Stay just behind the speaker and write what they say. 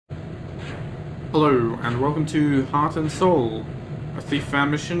Hello, and welcome to Heart and Soul, a Thief fan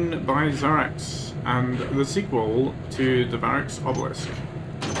mission by Zarax, and the sequel to Devarix Obelisk.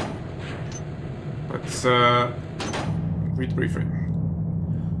 Let's read the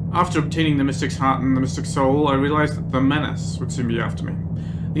briefing. After obtaining the Mystic's Heart and the Mystic's Soul, I realized that the Menace would soon be after me.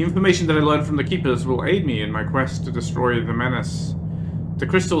 The information that I learned from the Keepers will aid me in my quest to destroy the Menace. The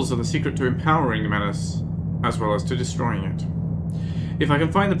crystals are the secret to empowering the Menace, as well as to destroying it. If I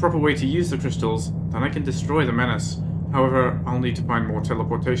can find the proper way to use the crystals, then I can destroy the Menace. However, I'll need to find more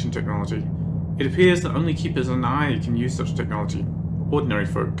teleportation technology. It appears that only Keepers and I can use such technology. Ordinary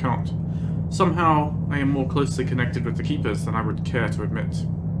folk can't. Somehow, I am more closely connected with the Keepers than I would care to admit.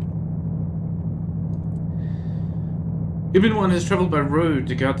 Ibn One has travelled by road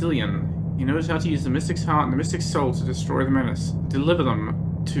to Gardilian. He knows how to use the Mystic's Heart and the Mystic's Soul to destroy the Menace. Deliver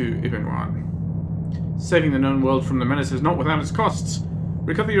them to Ibn One. Saving the known world from the Menace is not without its costs.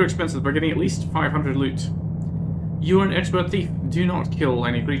 Recover your expenses by getting at least 500 loot. You are an expert thief. Do not kill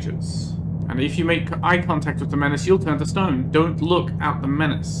any creatures. And if you make eye contact with the Menace, you'll turn to stone. Don't look at the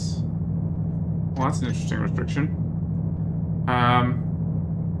Menace. Well, that's an interesting restriction.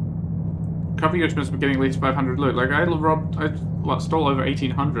 Cover your expenses by getting at least 500 loot. Like, I stole over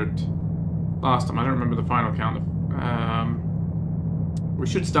 1,800 last time. I don't remember the final count. We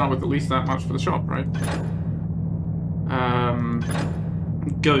should start with at least that much for the shop, right?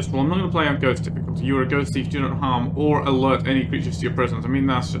 Ghost. Well, I'm not going to play on Ghost difficulty. You are a ghost thief. Do not harm or alert any creatures to your presence. I mean,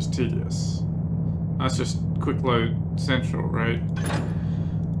 that's just tedious. That's just quick load central, right?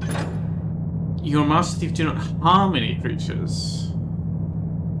 You are a master thief. Do not harm any creatures.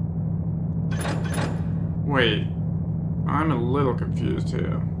 Wait. I'm a little confused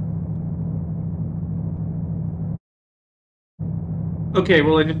here. Okay,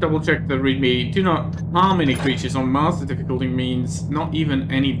 well I just double checked the readme. Do not harm any creatures on master difficulty means not even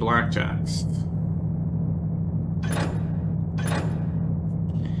any blackjacks.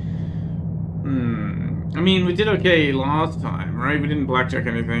 I mean, we did okay last time, right? We didn't blackjack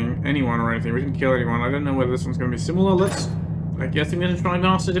anyone or anything. We didn't kill anyone. I don't know whether this one's going to be similar. I guess I'm going to try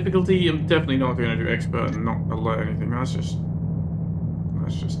master difficulty. I'm definitely not going to do expert and not alert anything. That's just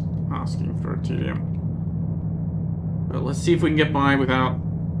asking for a tedium. But let's see if we can get by without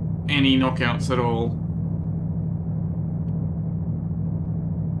any knockouts at all.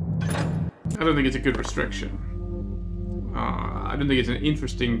 I don't think it's a good restriction. I don't think it's an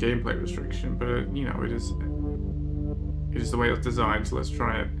interesting gameplay restriction, but you know, it is the way it's designed, so let's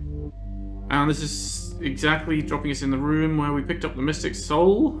try it. And this is exactly dropping us in the room where we picked up the Mystic's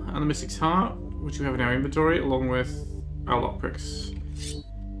Soul and the Mystic's Heart, which we have in our inventory, along with our lockpicks.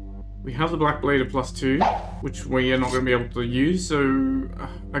 We have the Black Blade of +2, which we are not going to be able to use, so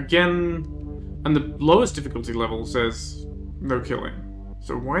again, and the lowest difficulty level says no killing.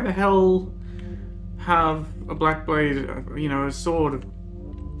 So why the hell have a Black Blade, you know, a sword?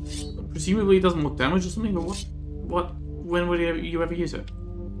 Presumably it doesn't look damage or something, but when would you ever use it?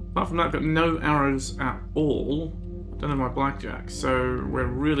 Apart from that, I've got no arrows at all. I don't have my blackjack, so we're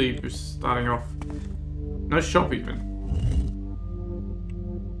really just starting off. No shop even.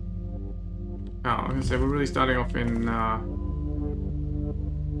 Oh, I was going to say, we're really starting off in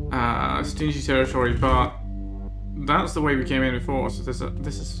stingy territory, but that's the way we came in before, so this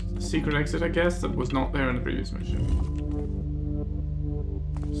is a secret exit, I guess, that was not there in the previous mission.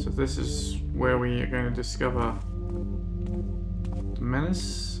 So this is where we are going to discover the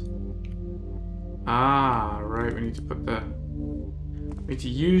Menace. Ah, right, we need to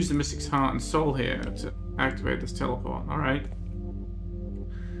use the Mystic's Heart and Soul here to activate this teleport. Alright.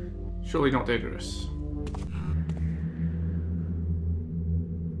 Surely not dangerous.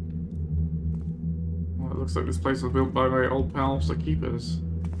 Well, it looks like this place was built by my old pals, the Keepers.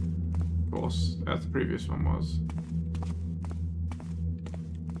 Of course, as the previous one was.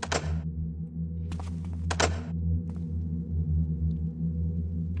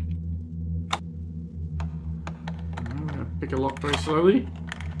 I'm gonna pick a lock very slowly.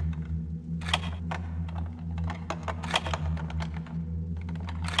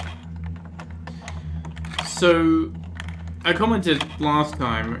 So, I commented last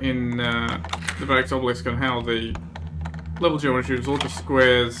time in the Devarix Obelisk on how the level geometry was all just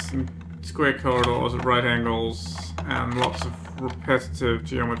squares, and square corridors at right angles, and lots of repetitive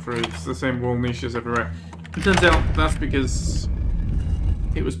geometry. It's the same wall niches everywhere. It turns out that's because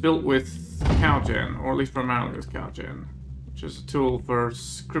it was built with CowGen, or at least primarily with CowGen, which is a tool for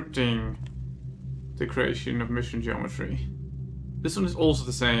scripting the creation of mission geometry. This one is also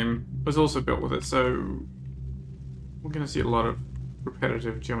the same, was also built with it, so we're going to see a lot of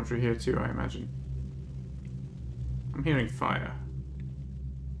repetitive geometry here too, I imagine. I'm hearing fire.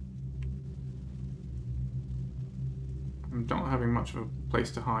 I'm not having much of a place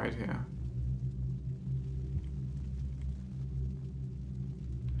to hide here.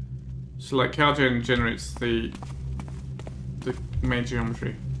 So like CalGen generates the main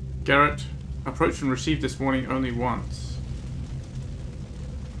geometry. Garrett approached and received this warning only once.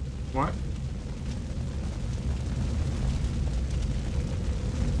 What?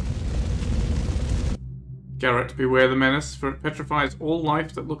 Garrett, beware the menace, for it petrifies all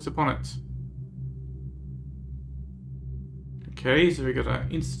life that looks upon it. Okay, so we got an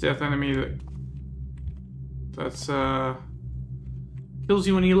insta-death enemy that's kills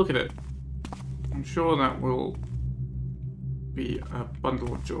you when you look at it. I'm sure that will be a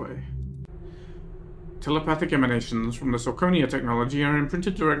bundle of joy. Telepathic emanations from the Sarkonia technology are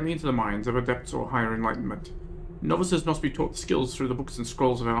imprinted directly into the minds of adepts or higher enlightenment. Novices must be taught the skills through the books and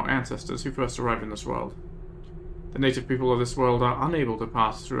scrolls of our ancestors who first arrived in this world. The native people of this world are unable to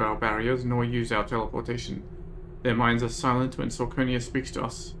pass through our barriers nor use our teleportation. Their minds are silent when Sarkonia speaks to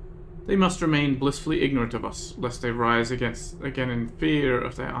us. They must remain blissfully ignorant of us, lest they rise again in fear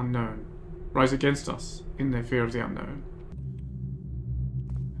of their unknown. Rise against us in their fear of the unknown.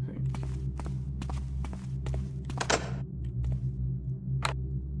 I think.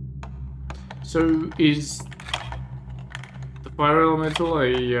 So is the fire elemental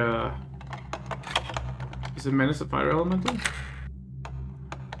is a menace a fire elemental?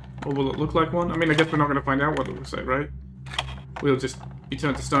 Or will it look like one? I mean, I guess we're not going to find out what it looks like, right? We'll just be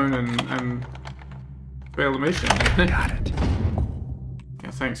turned to stone and fail the mission. Got it.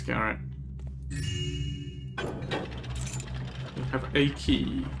 Yeah, thanks, Garrett. We have a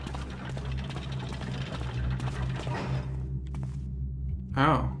key.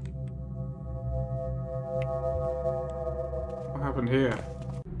 Oh. What happened here?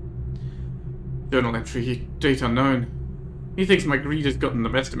 Journal entry, date unknown. He thinks my greed has gotten the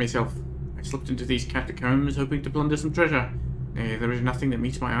best of myself. I slipped into these catacombs hoping to plunder some treasure. Nay, there is nothing that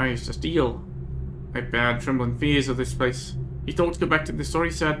meets my eyes to steal. I bad trembling fears of this place. He thought to go back to the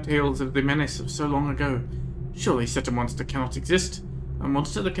sorry sad tales of the menace of so long ago. Surely such a monster cannot exist. A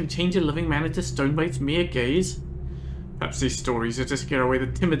monster that can change a living man into stone by its mere gaze? Perhaps these stories are to scare away the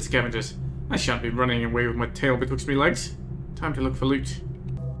timid scavengers. I shan't be running away with my tail betwixt me legs. Time to look for loot.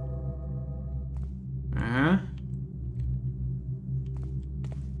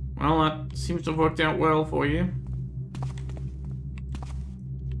 Well, that seems to have worked out well for you.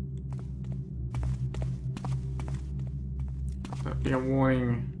 That'd be a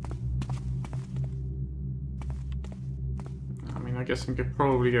warning. I mean, I guess I'm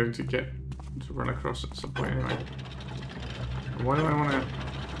probably going to run across at some point anyway. Why do I want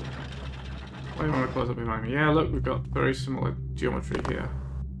to close up behind me? Yeah, look, we've got very similar geometry here.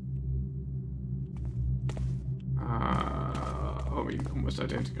 I mean, almost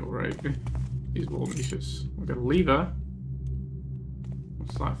identical, right? These wall niches. We've got a lever.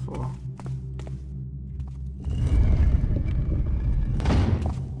 What's that for?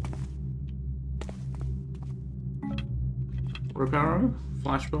 Rope arrow?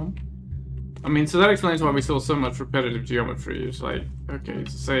 Flash bomb? I mean, so that explains why we saw so much repetitive geometry. It's like, okay,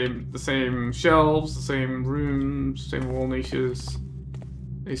 it's the same shelves, the same rooms, same wall niches.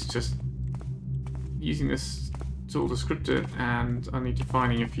 It's just using this tool to script it, and I need to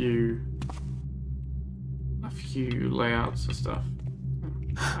finding a few layouts and stuff.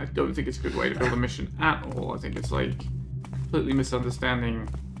 I don't think it's a good way to build a mission at all. I think it's like completely misunderstanding.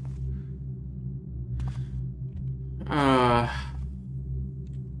 I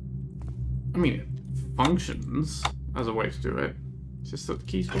mean, it functions as a way to do it. It's just that the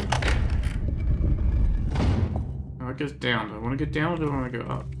keys for. Oh, it goes down. Do I want to get down or do I want to go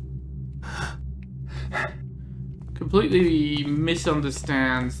up? Completely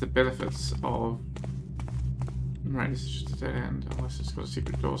misunderstands the benefits of. Right, this is just a dead end, unless it's got a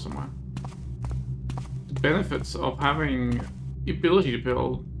secret door somewhere. The benefits of having the ability to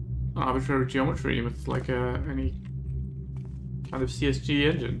build arbitrary geometry with like any kind of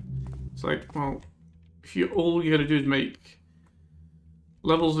CSG engine. It's like, well, if all you gotta do is make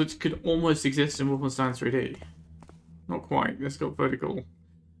levels which could almost exist in Wolfenstein 3D. Not quite, it's got vertical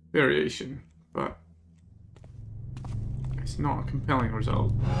variation, but it's not a compelling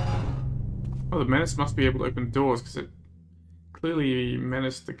result. Oh, the menace must be able to open doors, because it clearly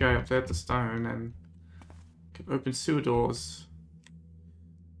menaced the guy up there at the stone and could open sewer doors.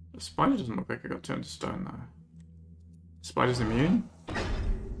 The spider doesn't look like it got turned to stone, though. The spider's immune?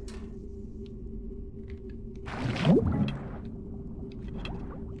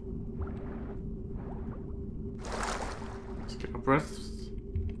 Let's get our breaths.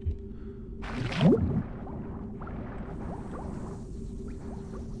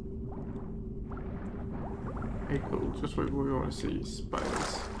 Okay, cool. Just what we want to see.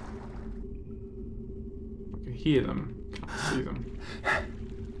 Spiders. I can hear them. Can't see them.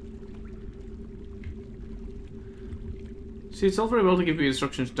 See, it's all very well to give you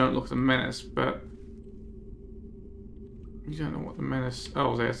instructions, don't look at the menace, but you don't know what the menace...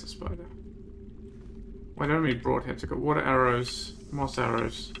 Oh, there's the spider. Why don't we broadheads? I've got water arrows, moss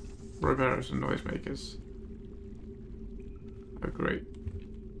arrows, rope arrows, and noisemakers. Oh, great.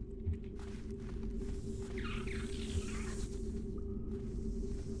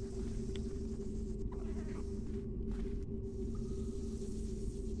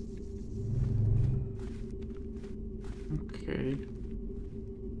 Okay.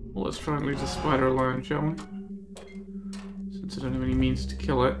 Well, let's try and leave the spider alone, shall we? Since I don't have any means to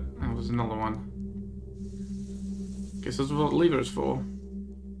kill it. That was another one. Guess that's what lever is for.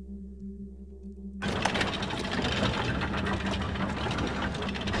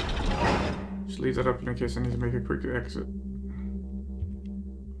 Just leave that up in case I need to make a quick exit.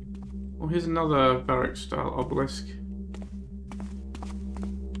 Well, here's another barrack-style obelisk.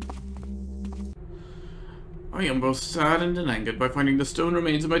 I am both saddened and angered by finding the stone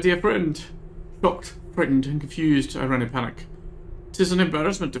remains of my dear friend. Shocked, frightened, and confused, I ran in panic. 'Tis an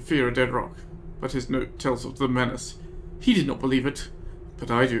embarrassment to fear a dead rock, but his note tells of the menace. He did not believe it,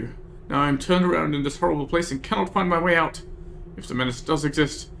 but I do. Now I am turned around in this horrible place and cannot find my way out. If the menace does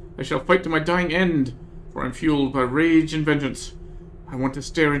exist, I shall fight to my dying end, for I am fueled by rage and vengeance. I want to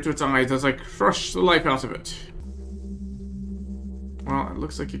stare into its eyes as I crush the life out of it. Well, it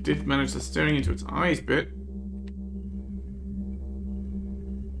looks like you did manage the staring into its eyes bit.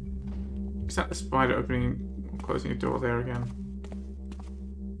 Is that the spider opening or closing a door there again?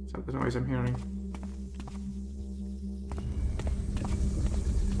 Is that the noise I'm hearing?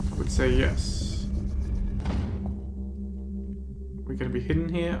 I would say yes. Are we going to be hidden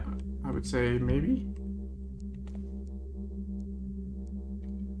here? I would say maybe.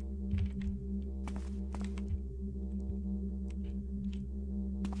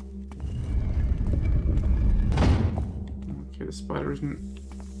 Okay, the spider isn't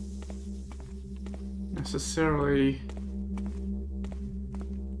necessarily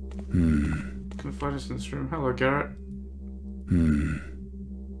gonna fight us in this room. Hello, Garrett.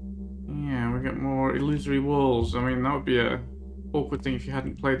 Yeah, we got more illusory walls. I mean, that would be a awkward thing if you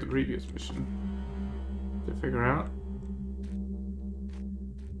hadn't played the previous mission to figure out.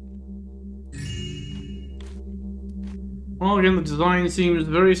 Well, again, the design seems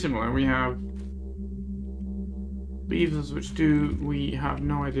very similar. We have levers which do we have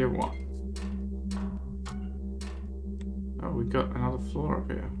no idea what. Oh, we've got another floor up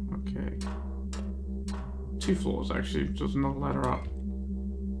here. Okay. 2 floors, actually. There's another ladder up.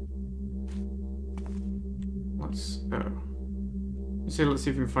 Let's go. Let's see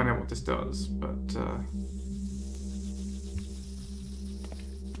if we can find out what this does, but,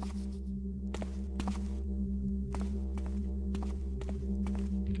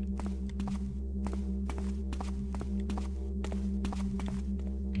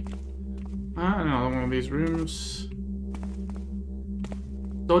 another one of these rooms.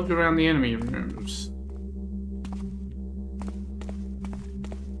 Dodge around the enemy rooms.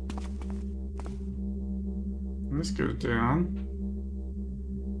 And this goes down.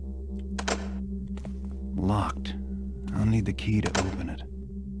 Locked. I'll need the key to open it.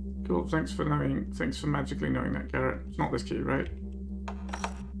 Cool, thanks for magically knowing that, Garrett. It's not this key, right?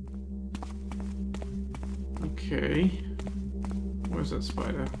 Okay. Where's that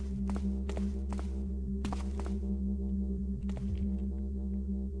spider?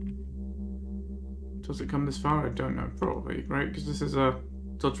 Does it come this far? I don't know. Probably, right? Because this is a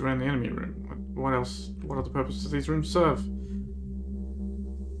dodge around the enemy room. What else? What other purpose do these rooms serve?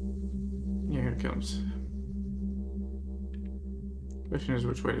 Yeah, here it comes. Question is,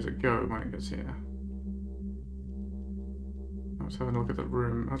 which way does it go when it gets here? Let's have a look at the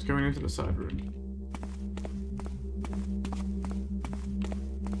room. I was going into the side room.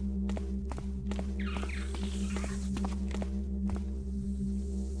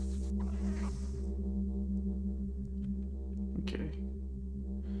 Okay.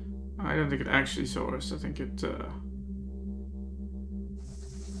 I don't think it actually saw us. I think it,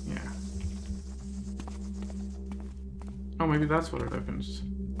 yeah. Oh, maybe that's what it opens.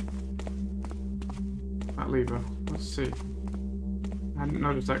 That lever. Let's see. I hadn't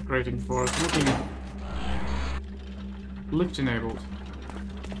noticed that grating before. I was looking. Lift enabled.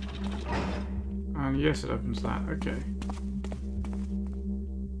 And yes, it opens that. Okay.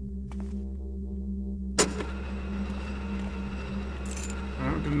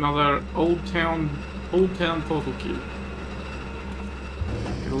 Another old town portal key.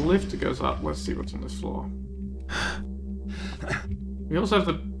 A lift goes up. Let's see what's on this floor. We also have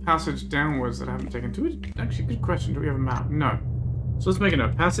the passage downwards that I haven't taken. Do we? Actually, good question. Do we have a map? No. So let's make a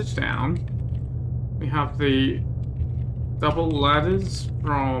note. Passage down. We have the double ladders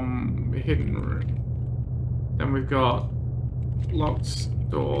from Hidden Room. Then we've got locked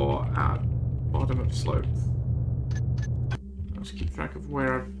door at bottom of slope. Let's keep track of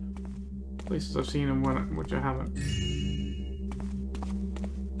where places I've seen and which I haven't.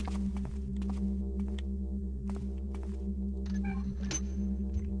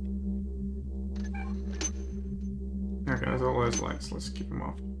 Okay, there's all those lights. Let's keep them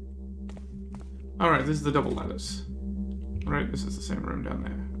off. Alright, this is the double ladders. Right, this is the same room down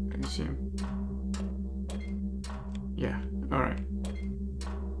there, I assume. Yeah, alright.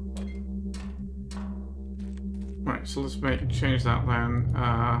 Right, so let's change that then.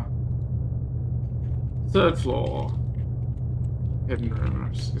 Third floor. Hidden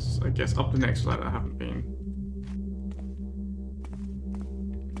room. It's, I guess, up the next ladder. I haven't been.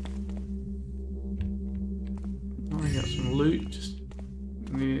 Oh, we got some loot. Just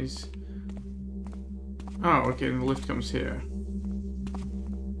these. Oh, okay, and the lift comes here.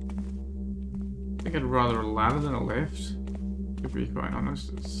 I think I'd rather a ladder than a lift, to be quite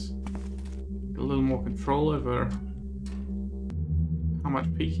honest. It's a little more control over how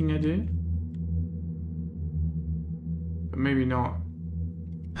much peeking I do. But maybe not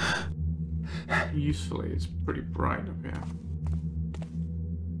usefully. It's pretty bright up here.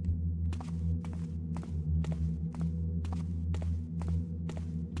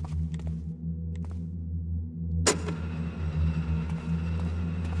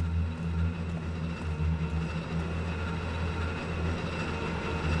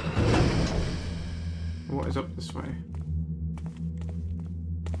 What is up this way?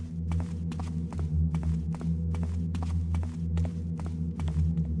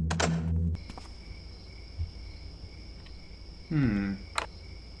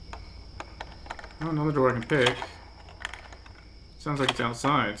 Oh, another door I can pick. Sounds like it's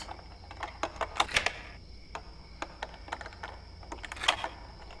outside.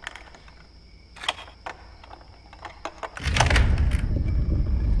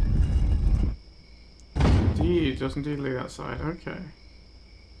 Indeed, does indeed lead outside. Okay.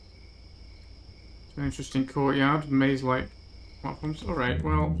 It's an interesting courtyard, maze-like platforms. Alright,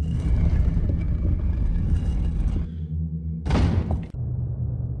 well.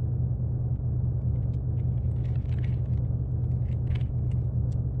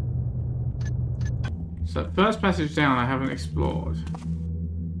 So, first passage down I haven't explored.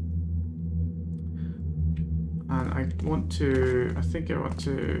 And I want to... I think I want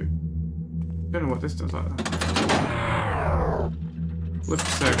to... I don't know what this does either. Lift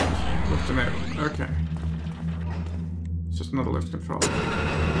segment. Lift enable. Okay. It's just another lift control.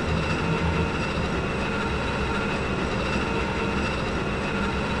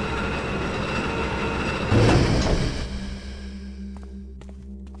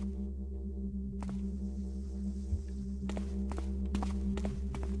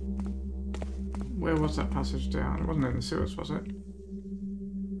 Where was that passage down? It wasn't in the sewers, was it?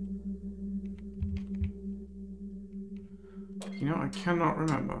 You know, I cannot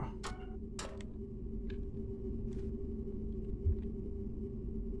remember.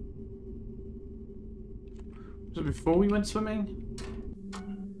 Was it before we went swimming?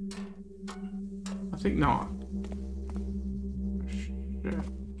 I think not. Shit.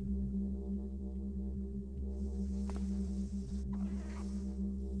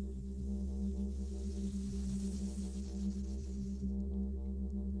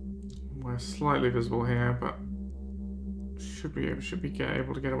 We're slightly visible here, but should be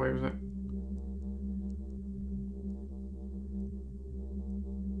able to get away with it.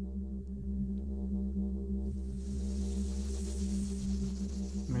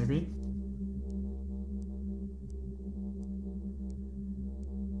 Maybe.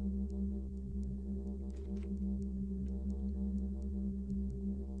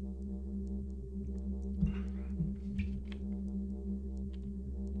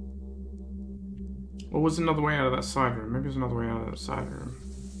 Or was another way out of that side room? Maybe there's another way out of that side room.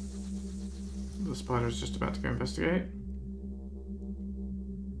 The spider's just about to go investigate.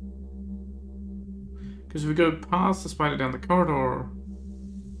 Because if we go past the spider down the corridor,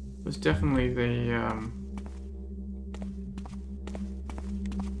 there's definitely the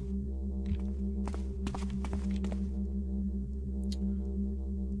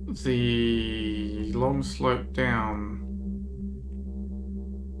long slope down.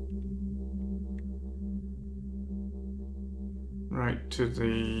 Right to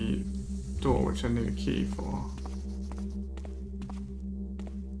the door, which I need a key for.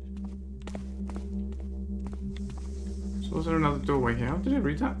 So Was there another doorway here? Did I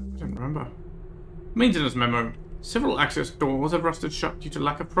read that? I don't remember. Maintenance memo. Several access doors have rusted shut due to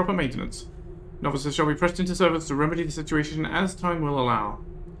lack of proper maintenance. Novices shall be pressed into service to remedy the situation as time will allow.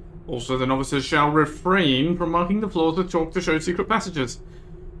 Also, the novices shall refrain from marking the floors with chalk to show secret passages.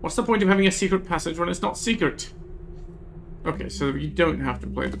 What's the point of having a secret passage when it's not secret? Okay, so you don't have to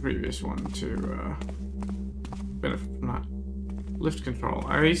play the previous one to benefit from that. Lift control.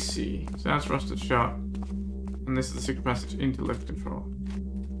 I see. So that's rusted shut. And this is the secret passage into lift control.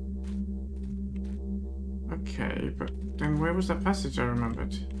 Okay, but then where was that passage I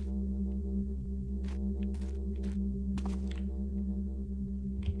remembered?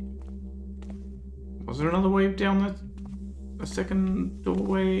 Was there another way down a second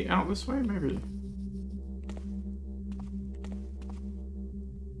doorway out this way? Maybe.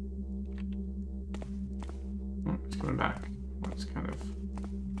 Oh, it's coming back. Let's kind of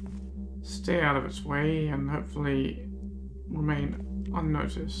stay out of its way and hopefully remain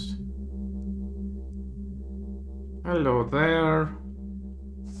unnoticed. Hello there.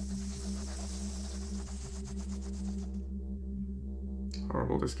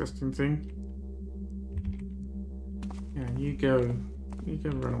 Horrible, disgusting thing. Yeah, you go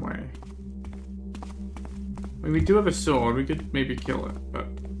run away. I mean, we do have a sword, we could maybe kill it, but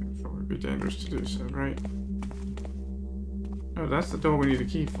it would be dangerous to do so, right? Oh, that's the door we need a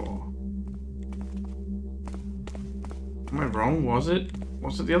key for. Am I wrong? Was it?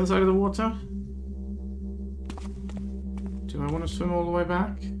 Was it the other side of the water? Do I want to swim all the way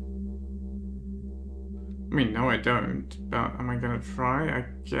back? I mean, no I don't, but am I gonna try? I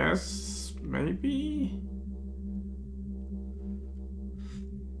guess, maybe?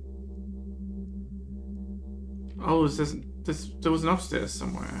 Oh, there was an upstairs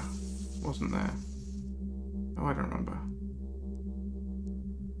somewhere, wasn't there? Oh, I don't remember.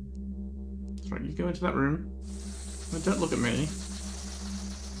 That's right, you go into that room. No, don't look at me.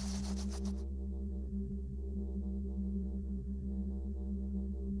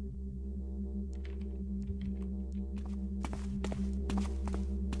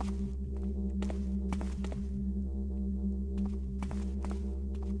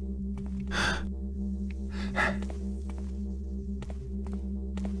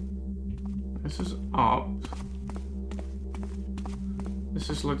 This is up. This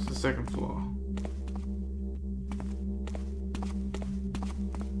just led to the second floor.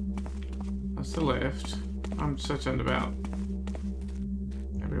 That's the lift. I'm so turned about.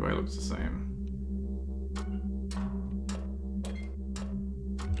 Every way looks the same.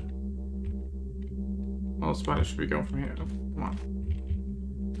 Well, the spider should be going from here. Come on.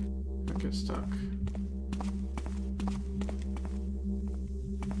 Don't get stuck.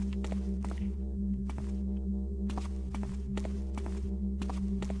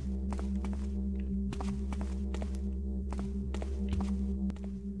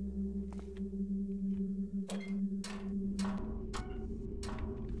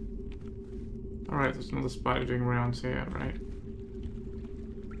 Alright, there's another spider doing rounds here, right?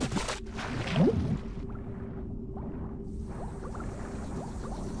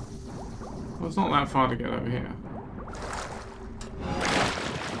 Well, it's not that far to get over here.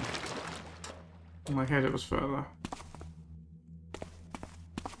 In my head it was further.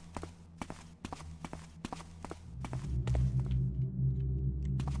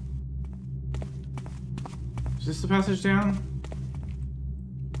 Is this the passage down?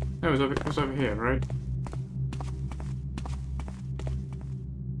 No, it was over here, right?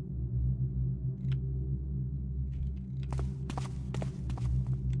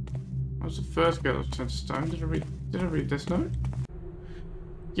 That was the first girl that was turned to stone. Did I read this note?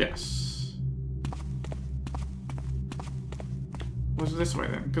 Yes. Was it this way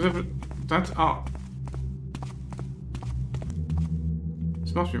then? Because if that's up.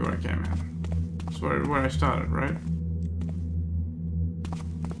 This must be where I came in. It's where I started, right?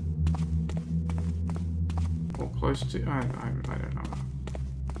 Close to, I don't know.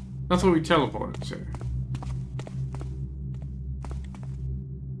 That's where we teleported to.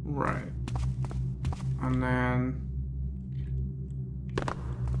 Right. And then...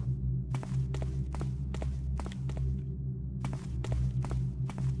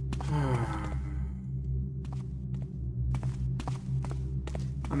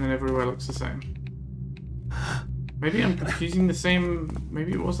 and then everywhere looks the same. Maybe I'm confusing the same...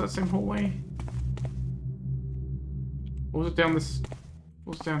 Maybe it was that same hallway? Or was it down this...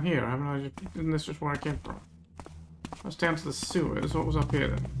 What's down here? Isn't this just where I came from? I was down to the sewers. What was up here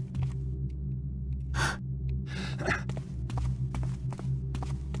then?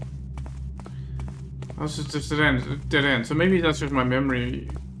 That was just a dead end. So maybe that's just my memory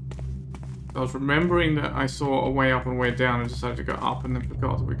I was remembering that I saw a way up and a way down and decided to go up and then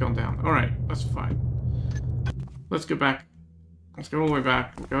forgot that we'd gone down. Alright, that's fine. Let's go back. Let's go all the way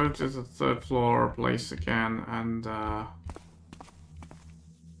back. We'll go to the 3rd floor place again and there's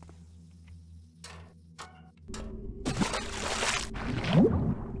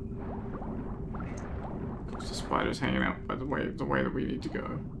the spiders hanging out by the way that we need to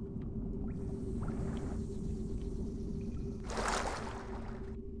go.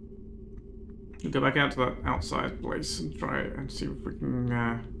 We'll go back out to that outside place and try and see if we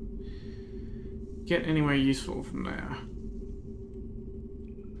can get anywhere useful from there.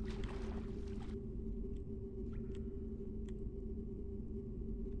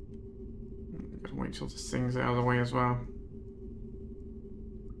 Gotta wait till this thing's out of the way as well.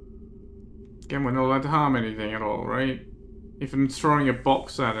 Again, we're not allowed to harm anything at all, right? Even throwing a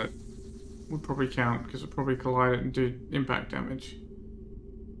box at it would probably count because it would probably collide it and do impact damage.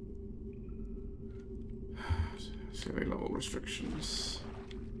 Silly level restrictions.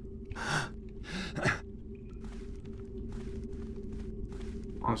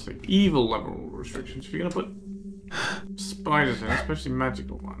 Honestly, evil level restrictions. If you're gonna put spiders in, especially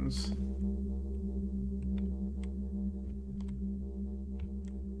magical ones.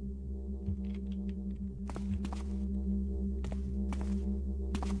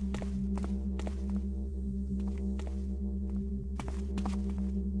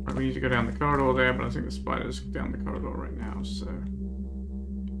 We need to go down the corridor there, but I think the spider's down the corridor right now, so...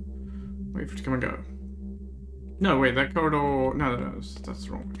 Wait for it to come and go. No, wait, that corridor... No, that's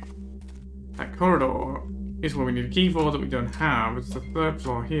the wrong way. That corridor is what we need a key for that we don't have. It's the 3rd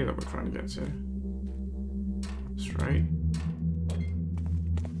floor here that we're trying to get to. That's right.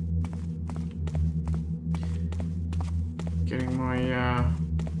 Getting my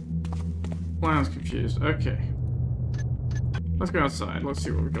plans confused. Okay. Let's go outside. Let's see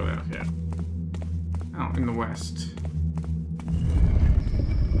what we got out here. Out in the west.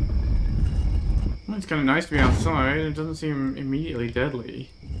 Well, it's kind of nice to be outside. It doesn't seem immediately deadly.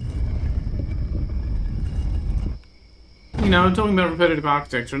 You know, I'm talking about repetitive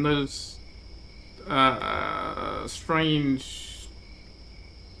architecture and those strange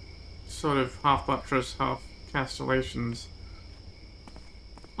sort of half buttress, half castellations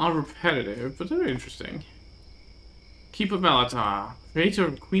are repetitive, but they're interesting. Keeper Valatar, creator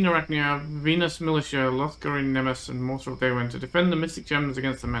of Queen Arachnia, Venus Militia, Lothgorin Nemes, and Mortal Daewin to defend the Mystic Gems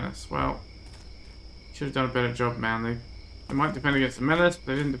against the Menace. Well, should have done a better job, man. They might defend against the Menace, but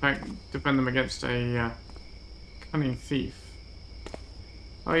they didn't defend them against a cunning thief.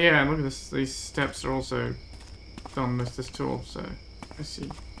 Oh yeah, and look at this. These steps are also done with this tool, so I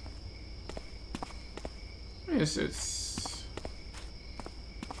see. Yes, it's...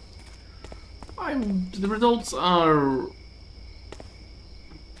 the results are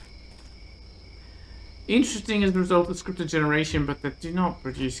interesting as a result of scripted generation, but they do not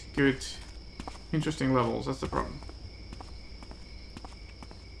produce good, interesting levels. That's the problem.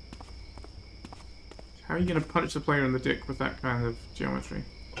 How are you going to punch the player in the dick with that kind of geometry?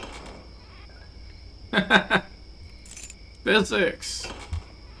 There's 6.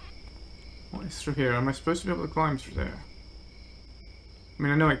 What is through here? Am I supposed to be able to climb through there? I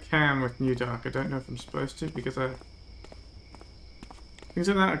mean, I know I can with New Dark. I don't know if I'm supposed to, because things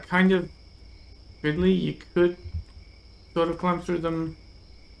like that are kind of fiddly. You could sort of climb through them.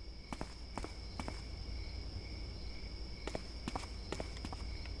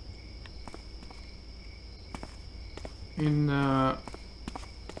 In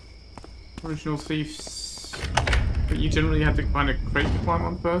original Thieves, but you generally had to find a crate to climb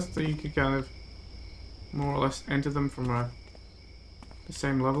on first, so you could kind of more or less enter them from the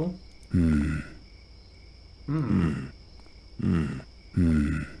same level.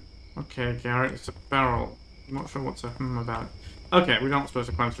 Okay, Garrett, it's a barrel. I'm not sure what's a about. Okay, we're not supposed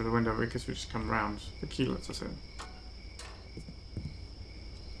to climb through the window because we just come round. The key lets us in.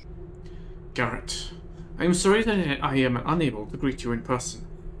 Garrett, I am sorry that I am unable to greet you in person.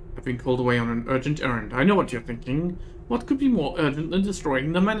 I've been called away on an urgent errand. I know what you're thinking. What could be more urgent than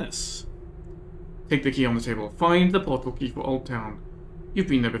destroying the Menace? Take the key on the table. Find the portal key for Old Town. You've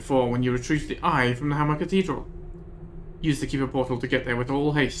been there before when you retrieved the eye from the Hammer Cathedral. Use the Keeper portal to get there with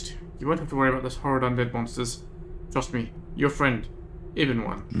all haste. You won't have to worry about those horrid undead monsters. Trust me, your friend, Ibn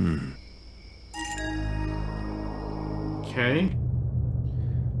One. Okay.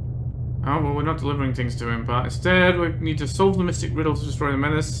 Oh, well, we're not delivering things to him, but instead we need to solve the mystic riddle to destroy the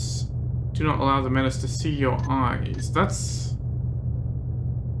Menace. Do not allow the Menace to see your eyes. That's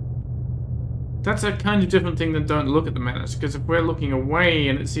a kind of different thing than don't look at the Menace, because if we're looking away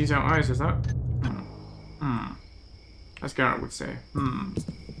and it sees our eyes, is that... As Garrett would say.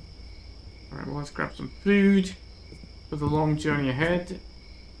 let's grab some food for the long journey ahead.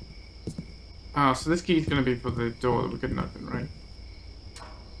 Ah, so this key is going to be for the door that we couldn't open, right?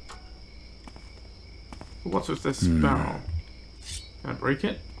 What's with this barrel? Can I break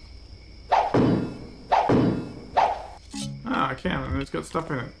it? Ah, I can, and it's got stuff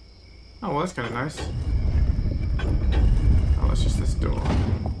in it. Oh, well, that's kind of nice. Oh, that's just this door.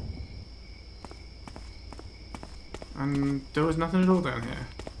 And there was nothing at all down here.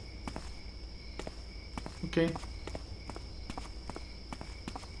 Okay.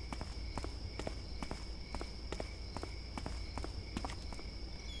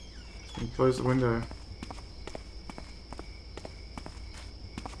 Let me close the window.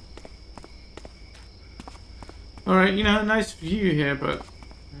 Alright, you know, nice view here, but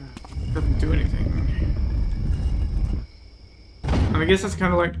it doesn't do anything. And I guess that's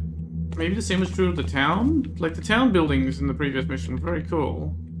kind of like, maybe the same was true of the town? Like, the town buildings in the previous mission were very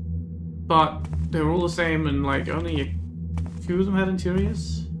cool. But they were all the same and, like, only a few of them had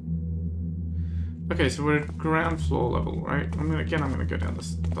interiors? Okay, so we're at ground floor level, right? I'm gonna go down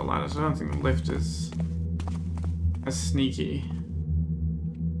the ladders. I don't think the lift is as sneaky.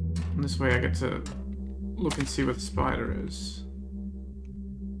 And this way I get to look and see where the spider is.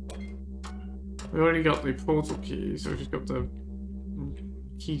 We already got the portal key, so we just got the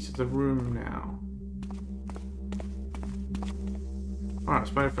key to the room now. Alright,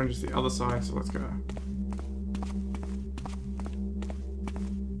 spider friend is the other side, so let's go.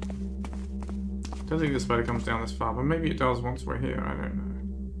 Don't think the spider comes down this far, but maybe it does once we're here, I don't know.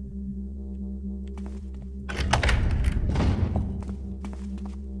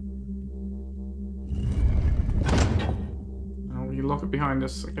 Lock it behind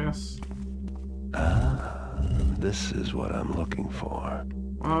us, I guess. Ah, this is what I'm looking for.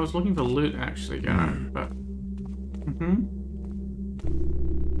 Well, I was looking for loot actually, Garrett, but...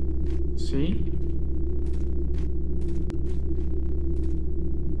 See?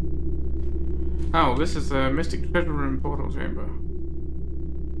 Oh, this is the Mystic Treasure Room portal chamber.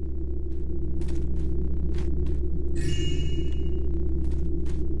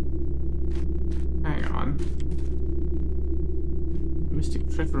 Hang on. Mystic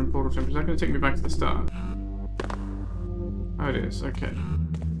Treasure Room portal chamber. Is that going to take me back to the start? Oh, it is. Okay.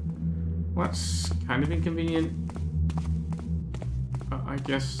 Well, that's kind of inconvenient. But I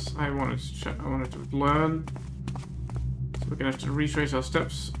guess I wanted to check. I wanted to learn. So we're going to have to retrace our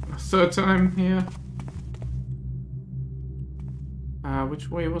steps a third time here. Which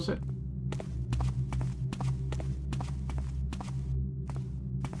way was it?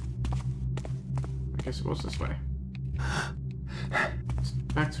 I guess it was this way.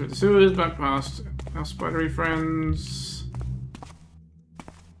 Back through the sewers, back past our spidery friends.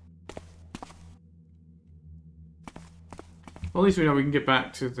 Well, at least we know we can get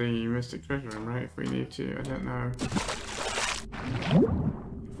back to the Mystic Treasure Room, right? If we need to. I don't know.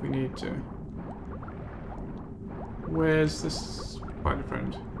 If we need to. Where's this spider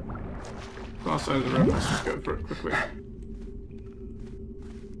friend? Far side of the room. Let's just go for it quickly.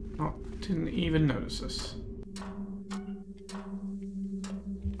 Oh, didn't even notice us.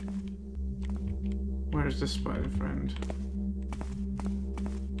 Where's this spider friend?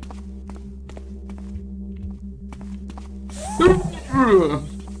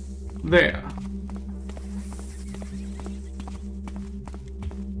 There.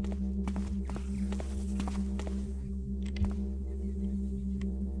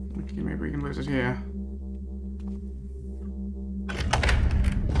 Okay, maybe we can lose it here.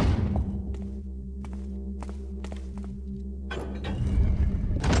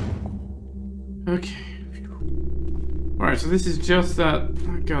 Okay. Alright, so this is just that.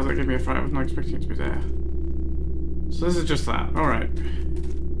 Oh god, that gave me a fright. I was not expecting it to be there. So this is just that. Alright.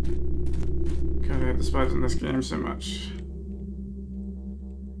 God, I hate the spiders in this game so much.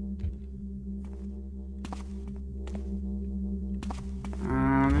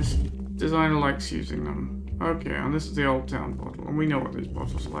 And this designer likes using them. Okay, and this is the old town bottle. And we know what these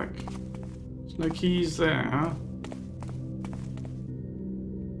bottles are like. There's no keys there, huh?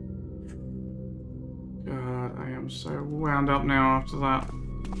 So wound up now after that.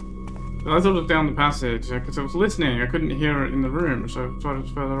 But I thought it was down the passage because I was listening. I couldn't hear it in the room, so I thought it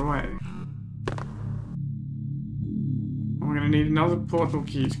was further away. And we're going to need another portal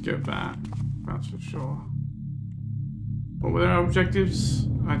key to get back. That's for sure. What were our objectives?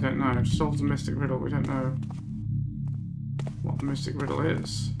 I don't know. Solve the Mystic Riddle. We don't know what the Mystic Riddle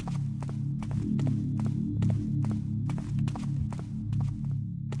is.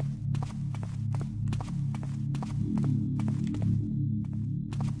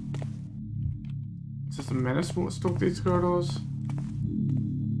 Is this a menace will stalk these corridors?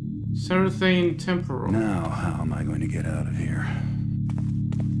 Serathane Temporal. Now, how am I going to get out of here?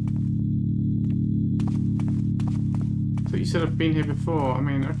 So you said I've been here before. I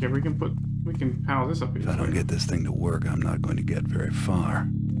mean, okay, we can power this up. If I don't get this thing to work, I'm not going to get very far.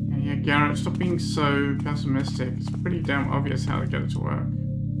 Yeah, Garrett, stop being so pessimistic. It's pretty damn obvious how to get it to work.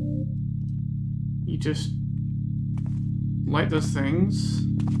 You just light those things,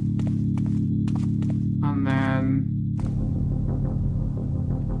 and then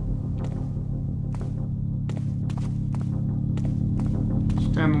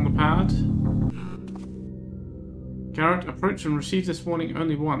stand on the pad. Garrett, approach and receive this warning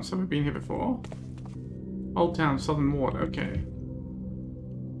only once. Have I been here before? Old Town, Southern Ward, okay.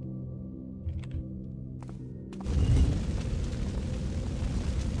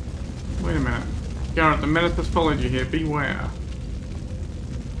 Wait a minute. Garrett, the menace has followed you here. Beware.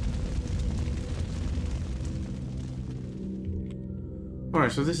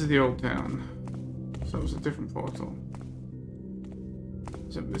 Alright, so this is the Old Town. So it's a different portal.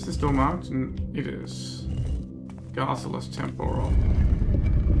 Is this door marked? It is. Garthulus Temporal.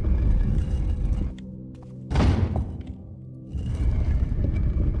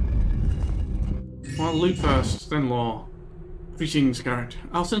 Well, loot first, then law. Greetings, Garrett.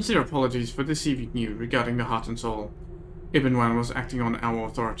 Our sincere apologies for deceiving you regarding the heart and soul. Ibn Wan was acting on our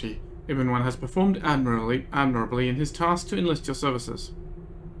authority. Ibn Wan has performed admirably in his task to enlist your services.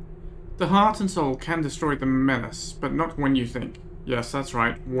 The heart and soul can destroy the menace, but not when you think. Yes, that's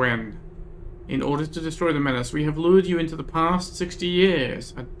right, when. In order to destroy the menace, we have lured you into the past 60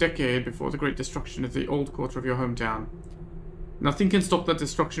 years, a decade before the great destruction of the old quarter of your hometown. Nothing can stop that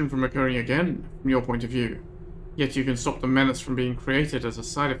destruction from occurring again, from your point of view. Yet you can stop the menace from being created as a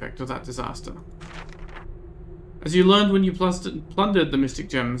side effect of that disaster. As you learned when you plundered the Mystic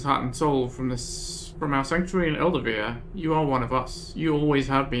Gems, heart and soul from our sanctuary in Eldervere, you are one of us. You always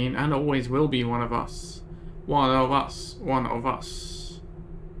have been and always will be one of us. One of us. One of us.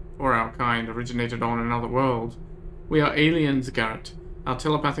 Or our kind originated on another world. We are aliens, Garrett. Our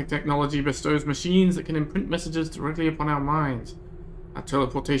telepathic technology bestows machines that can imprint messages directly upon our minds. Our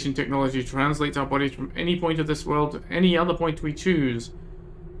teleportation technology translates our bodies from any point of this world to any other point we choose.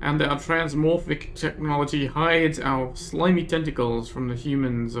 And our transmorphic technology hides our slimy tentacles from the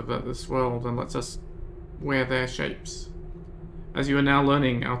humans of this world and lets us wear their shapes. As you are now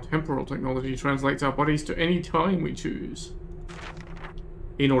learning, our temporal technology translates our bodies to any time we choose.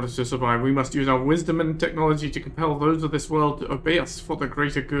 In order to survive, we must use our wisdom and technology to compel those of this world to obey us for the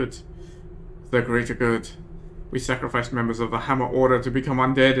greater good. The greater good. We sacrificed members of the Hammer Order to become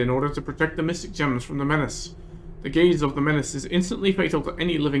undead in order to protect the Mystic Gems from the menace. The gaze of the menace is instantly fatal to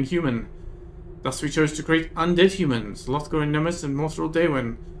any living human. Thus we chose to create undead humans, Lothgor Nemes and Morthral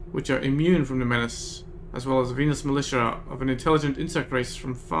Daewin, which are immune from the menace, as well as Venus Militia of an intelligent insect race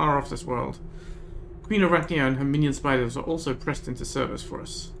from far off this world. Queen Arachnia and her minion spiders are also pressed into service for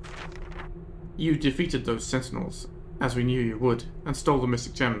us. You defeated those sentinels, as we knew you would, and stole the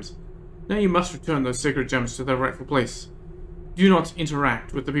Mystic Gems. Now you must return those sacred gems to their rightful place. Do not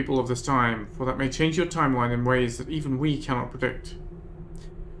interact with the people of this time, for that may change your timeline in ways that even we cannot predict.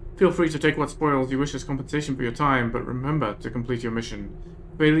 Feel free to take what spoils you wish as compensation for your time, but remember to complete your mission.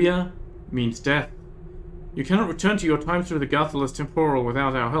 Failure means death. You cannot return to your time through the Garthulus Temporal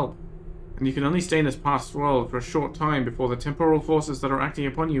without our help, and you can only stay in this past world for a short time before the temporal forces that are acting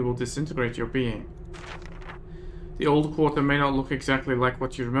upon you will disintegrate your being. The old quarter may not look exactly like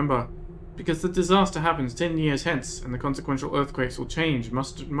what you remember, because the disaster happens 10 years hence, and the consequential earthquakes will change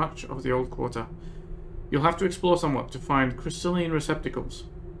much of the old quarter. You'll have to explore somewhat to find crystalline receptacles.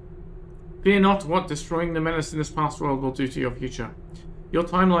 Fear not what destroying the menace in this past world will do to your future. Your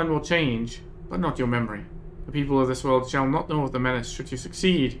timeline will change, but not your memory. The people of this world shall not know of the menace should you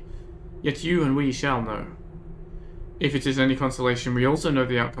succeed, yet you and we shall know. If it is any consolation, we also know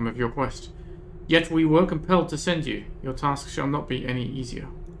the outcome of your quest. Yet we were compelled to send you. Your task shall not be any easier.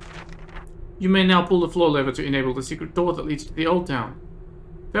 You may now pull the floor lever to enable the secret door that leads to the Old Town.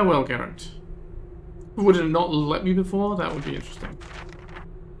 Farewell, Garrett. Would it not let me before? That would be interesting.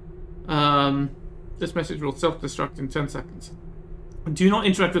 This message will self-destruct in 10 seconds. Do not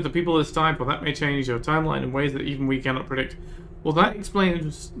interact with the people this time, for that may change your timeline in ways that even we cannot predict. Well, that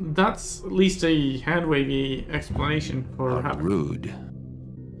explains... That's at least a hand-wavy explanation for how rude.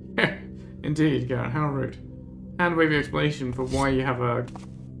 Indeed, Garrett, how rude. Hand-wavy explanation for why you have a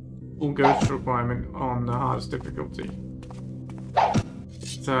full ghost requirement on the hardest difficulty.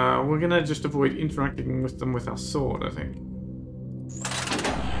 So, we're gonna just avoid interacting with them with our sword, I think.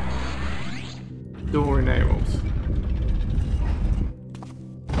 Door enabled.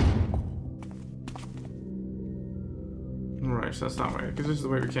 Right. Alright, so that's that way, because this is the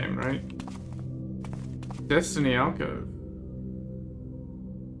way we came, right? Destiny Alcove.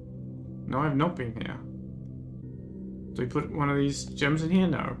 No, I've not been here. Do we put one of these gems in here?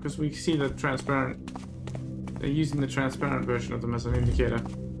 No, because we see the transparent... They're using the transparent version of them as an indicator.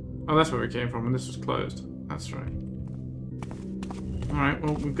 Oh, that's where we came from, and this was closed. That's right. Alright,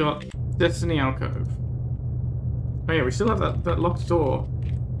 well, we've got Destiny Alcove. Oh yeah, we still have that locked door.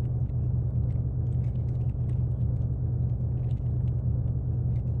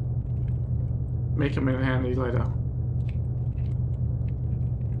 May come in handy later.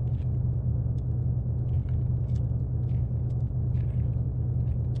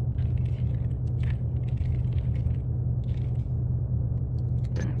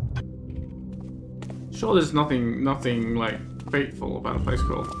 Okay. Sure, there's nothing like fateful about a place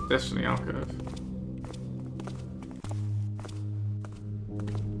called Destiny Alcove.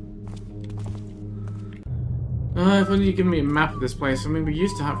 If only you give me a map of this place. I mean, we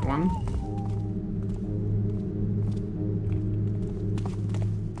used to have one.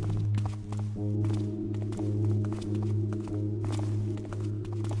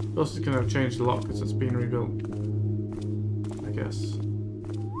 Also, it's gonna have changed a lot because it's been rebuilt, I guess.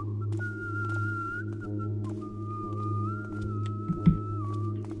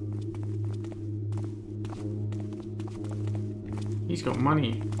 He's got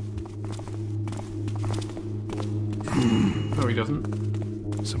money. No, he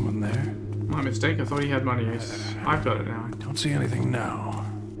doesn't. Someone there? My mistake. I thought he had money. I've got it now. Don't see anything now.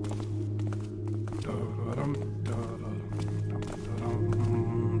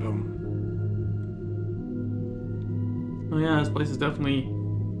 Oh yeah, this place is definitely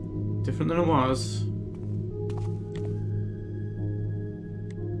different than it was.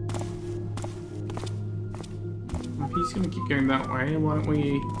 If he's gonna keep going that way, why don't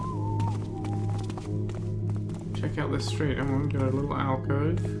we check out this street? And we've got a little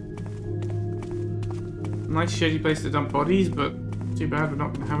alcove. Nice shady place to dump bodies, but too bad we're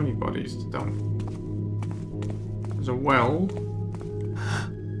not gonna have any bodies to dump. There's a well.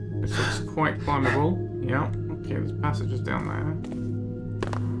 This looks quite climbable. Yeah. Okay, there's passages down there.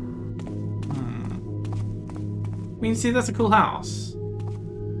 I mean, see, that's a cool house.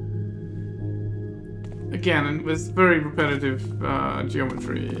 Again, and with very repetitive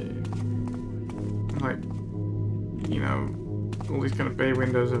geometry. Like, you know, all these kind of bay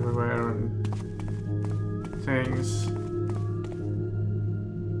windows everywhere and things.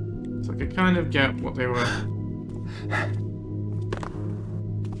 It's like I kind of get what they were.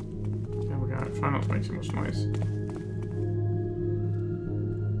 There we go. Try not to make too much noise.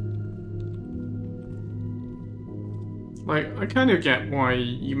 Like, I kind of get why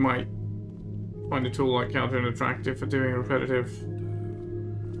you might find a tool like Calderon attractive for doing repetitive,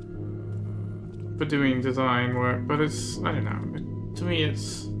 for doing design work, but it's, I don't know, to me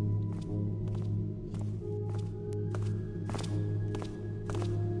it's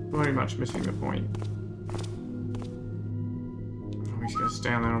very much missing the point. I'm just gonna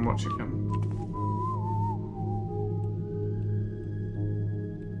stand there and watch it come.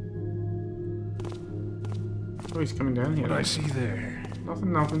 Oh, he's coming down here. What I see there?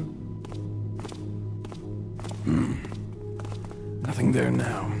 Nothing. Nothing there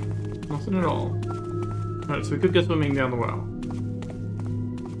now. Nothing at all. Alright, so we could go swimming down the well.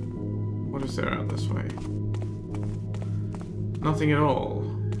 What is there out this way? Nothing at all.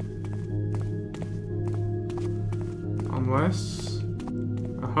 Unless...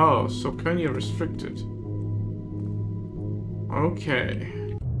 Oh, Soconia restricted. Okay.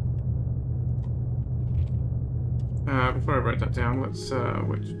 Before I write that down, let's,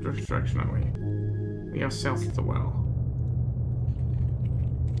 which direction are we? We are south of the well.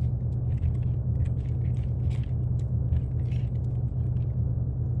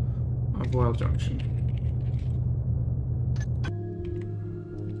 Of Well Junction.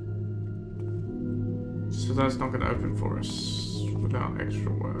 So that's not going to open for us without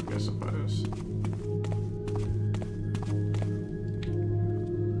extra work, I suppose.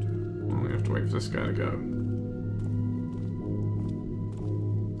 Only have to wait for this guy to go.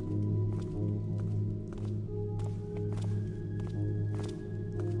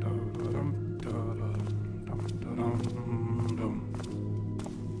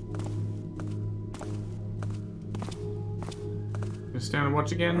 Stand and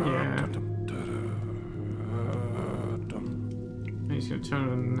watch again? Yeah. He's gonna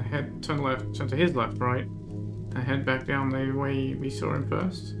turn left, turn to his left, right, and head back down the way we saw him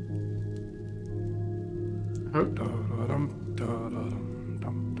first. Hope. Yeah.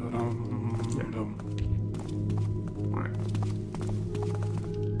 Alright.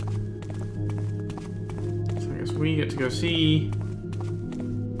 So I guess we'll we get to go see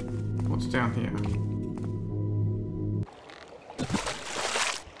what's down here.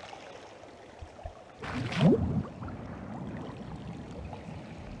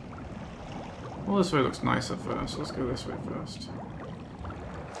 Well, this way looks nicer first. Let's go this way first.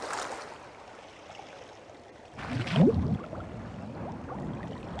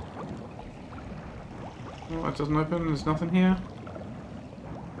 Oh, that doesn't open. There's nothing here.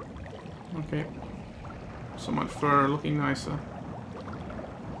 Okay. So much for looking nicer.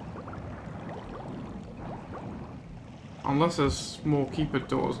 Unless there's more keeper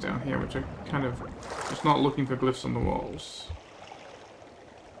doors down here, which are kind of just not looking for glyphs on the walls.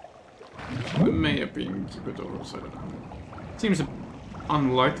 So there may have been keeper doors, I don't know. Seems an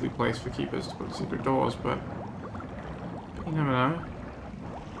unlikely place for keepers to put secret doors, but you never know.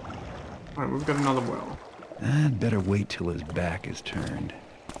 Alright, we've got another well. I'd better wait till his back is turned.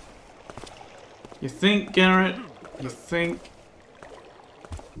 You think, Garrett? You think?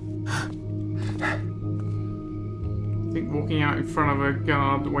 Think walking out in front of a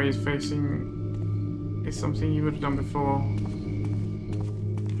guard the way he's facing is something you would have done before?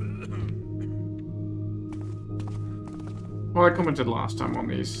 Well, I commented last time on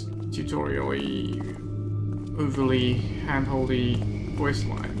these tutorial-y, overly hand-holdy voice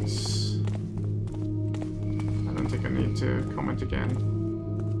lines. I don't think I need to comment again.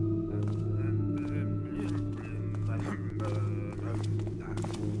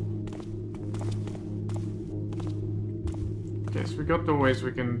 Okay, so we got doorways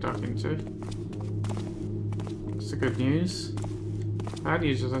we can duck into. That's the good news. Bad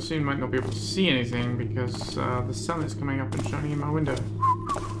news is I soon might not be able to see anything because the sun is coming up and shining in my window.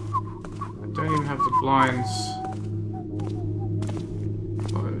 I don't even have the blinds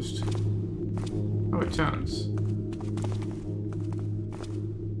closed. Oh, it turns.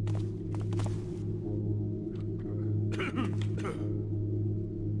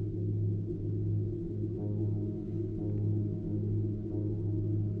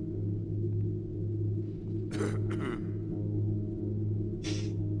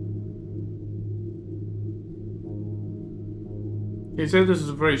 He said this is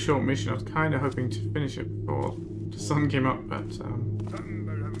a very short mission. I was kind of hoping to finish it before the sun came up, but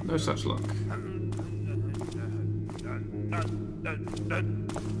no such luck.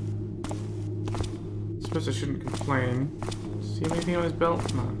 Suppose I shouldn't complain. Does he have anything on his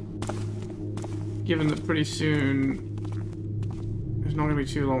belt? No. Given that pretty soon, it's not going to be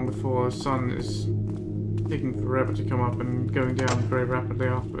too long before the sun is taking forever to come up and going down very rapidly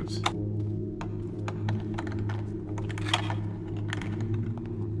afterwards.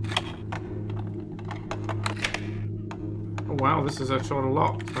 Wow, this is actually a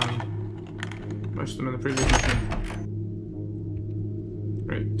lot. Most of them in the previous mission.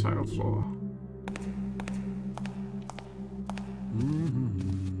 Great tile floor.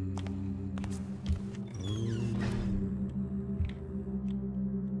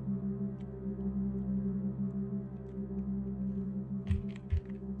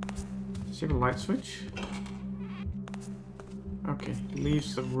 Does he have a light switch? Okay,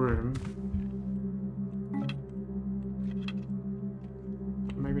 leaves the room.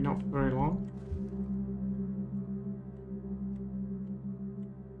 Maybe not for very long.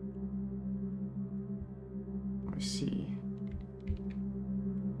 I see.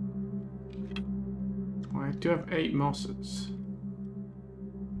 Well, I do have 8 mosses.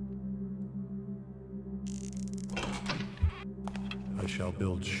 I shall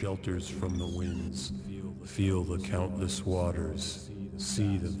build shelters from the winds, feel the countless waters,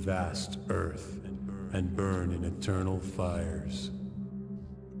 see the vast earth, and burn in eternal fires.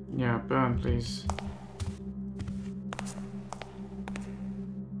 Yeah, burn, please.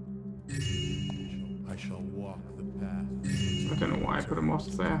 I shall walk the path. I don't know why I put a moss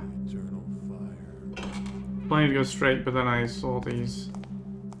there. Eternal fire. Planning to go straight, but then I saw these.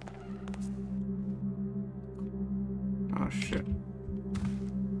 Oh shit.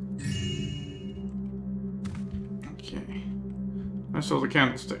 Okay. I saw the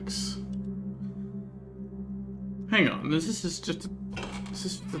candlesticks. Hang on, this is just a... Is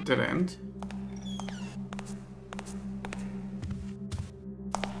this the dead end?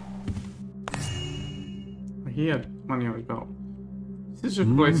 He had money on his belt. This is a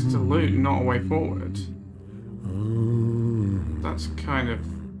place to loot, not a way forward. That's kind of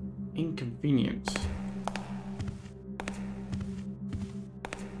inconvenient.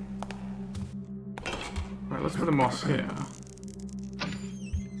 Right, let's put a moss here.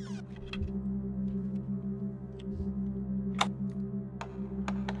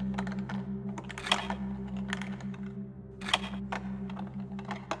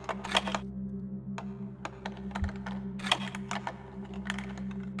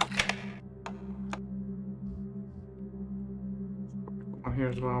 down here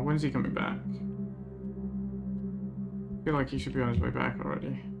as well. When's he coming back? I feel like he should be on his way back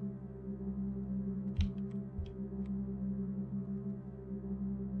already.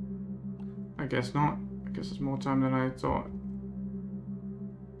 I guess not. I guess it's more time than I thought.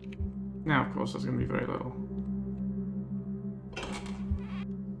 Now, of course, there's going to be very little.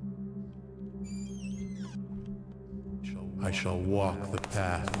 I shall walk the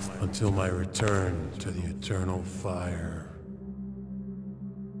path until my return to the eternal fire.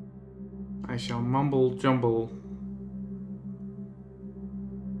 I shall mumble jumble.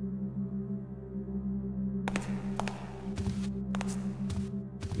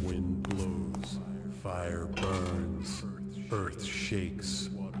 Wind blows, fire burns, earth shakes,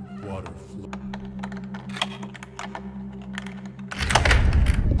 water flows.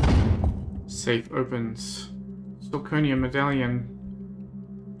 Safe opens. Zirconia medallion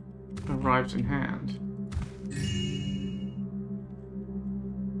arrives in hand.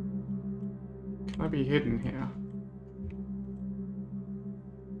 Can I be hidden here?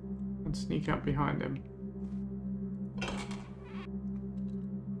 And sneak up behind him.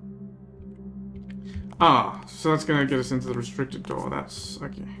 Ah, so that's gonna get us into the restricted door. That's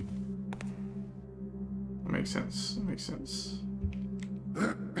okay. That makes sense. That makes sense.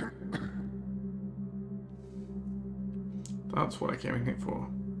 That's what I came in here for.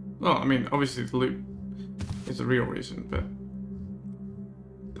 Well, I mean, obviously the loot is the real reason, but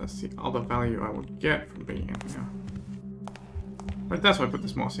that's the other value I would get from being in here. Right, that's why I put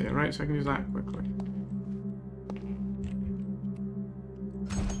this moss here, right? So I can use that quickly.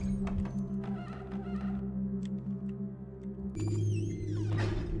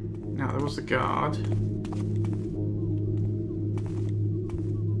 Now, there was the guard.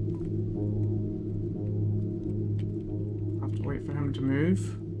 Wait for him to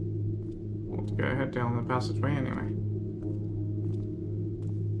move. Or to go ahead down the passageway anyway.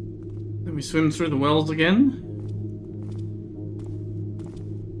 Then we swim through the wells again.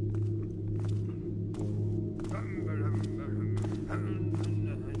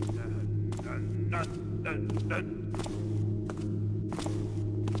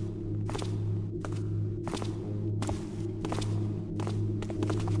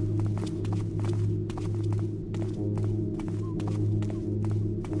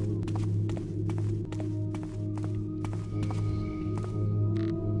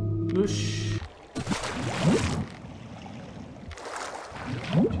 Whoosh.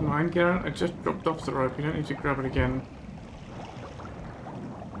 Do you mind, Garrett? I just dropped off the rope. You don't need to grab it again.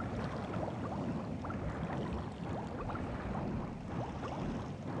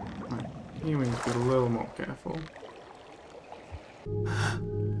 Right. Here we need to be a little more careful.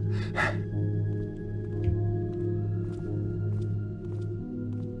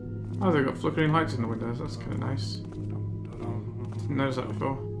 Oh, they've got flickering lights in the windows. That's kind of nice. Didn't notice that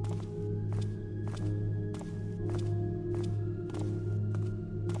before.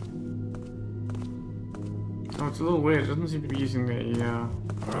 Oh, it's a little weird. It doesn't seem to be using the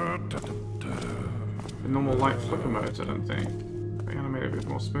normal light flicker modes, I don't think. They animate it a bit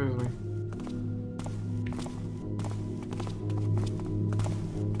more smoothly.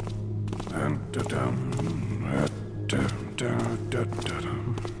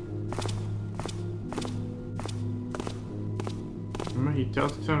 Remember, he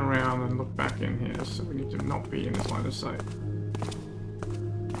does turn around and look back in here, so we need to not be in his line of sight.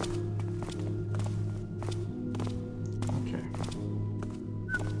 Okay.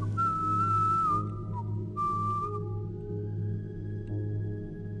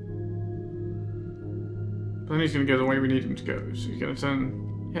 But then he's going to go the way we need him to go, so he's going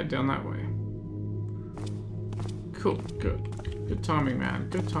to head down that way. Cool, good. Good timing, man.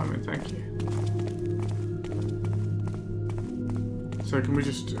 Good timing, thank you. So can we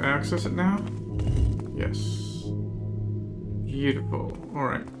just access it now? Yes. Beautiful.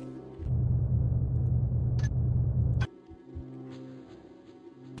 Alright.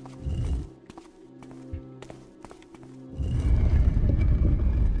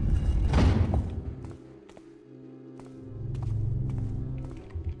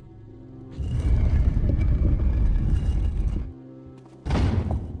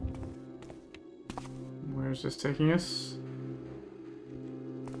 Where's this taking us?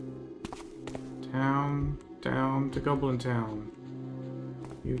 Down to Goblin Town.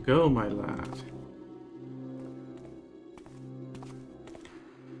 You go, my lad.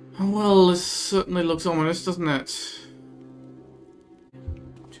 Well, this certainly looks ominous, doesn't it?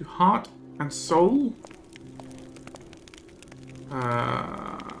 To heart and soul?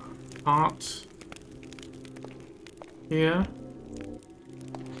 Heart here.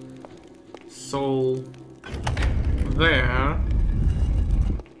 Soul there.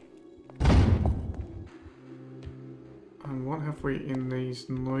 if we're in these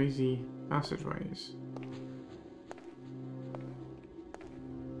noisy passageways.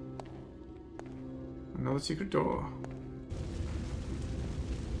 Another secret door.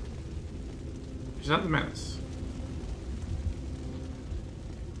 Is that the menace?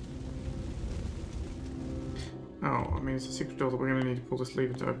 Oh, I mean, it's a secret door that we're going to need to pull this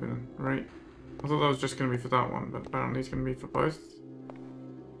lever to open, right? I thought that was just going to be for that one, but apparently it's going to be for both.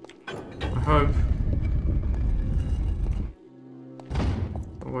 I hope.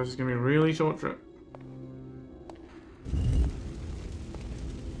 Otherwise it's going to be a really short trip.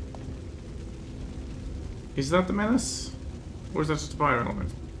 Is that the menace? Or is that just a fire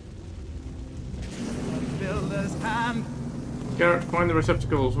element? Builder's hand. Garrett, find the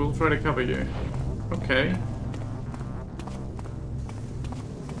receptacles. We'll try to cover you. Okay.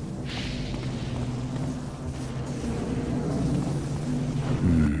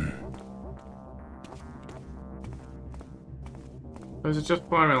 Those are just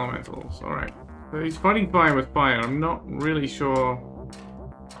fire elementals. Alright. So he's fighting fire with fire. I'm not really sure.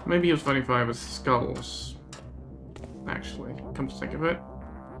 Maybe he was fighting fire with skulls. Actually, come to think of it.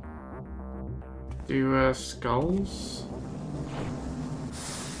 Do skulls?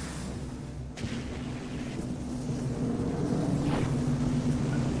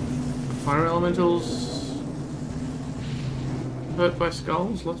 Fire elementals hurt by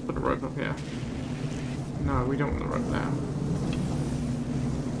skulls? Let's put a rope up here. No, we don't want the rope there.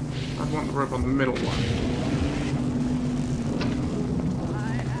 I want the rope on the middle one.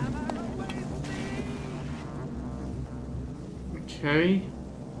 Okay.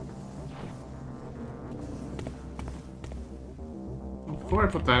 Before I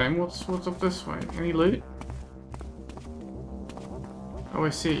put that in, what's up this way? Any loot? Oh, I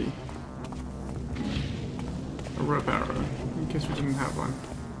see. A rope arrow. In case we didn't have one.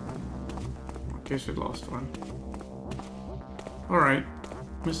 In case we lost one. Alright.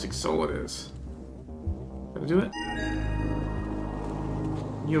 Mystic Soul it is. Did I do it?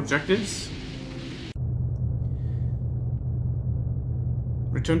 New objectives?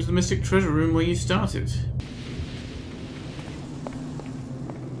 Return to the Mystic Treasure Room where you started.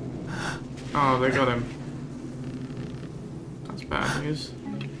 Oh, they got him. That's bad news.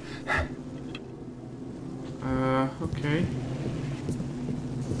 Okay.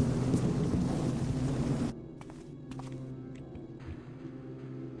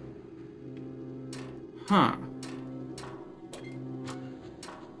 Huh.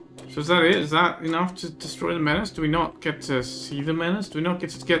 So is that it? Is that enough to destroy the menace? Do we not get to see the menace? Do we not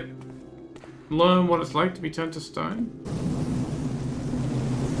get to learn what it's like to be turned to stone?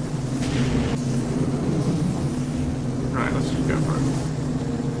 Right, let's just go for it.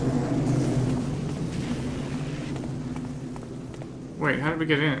 Wait, how did we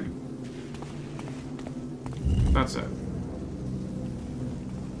get in? That's it.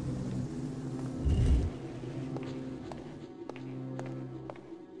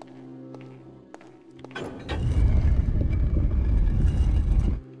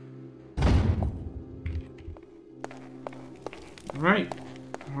 Right,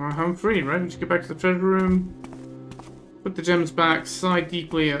 we're home free, right? We just get back to the treasure room, put the gems back, sigh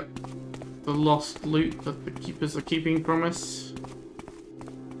deeply at the lost loot that the keepers are keeping from us.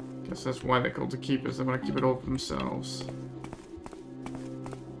 Guess that's why they're called the keepers, they want to keep it all for themselves.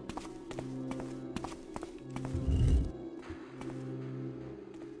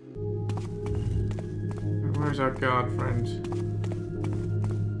 Where's our guard friend?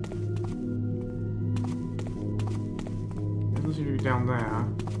 Seem to be down there.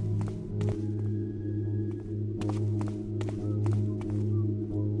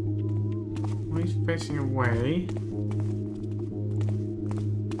 Well, he's facing away.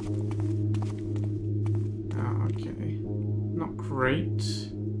 Oh, okay. Not great.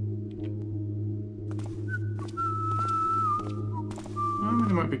 I mean,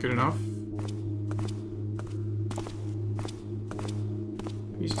 it might be good enough.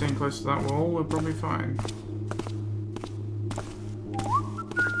 If he's staying close to that wall, we're probably fine.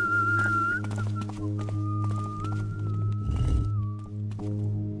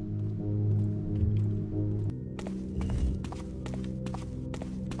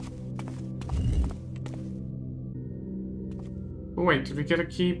 Oh wait, did we get a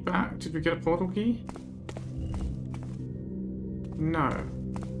key back? Did we get a portal key? No.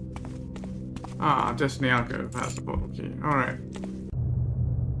 Ah, Destiny Alcove has the portal key. Alright.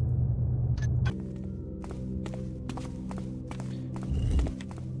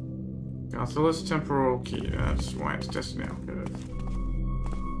 Garthilus temporal key. That's why it's Destiny Alcove.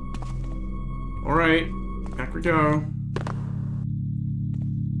 Alright, back we go.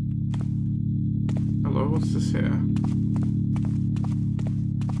 Hello, what's this here?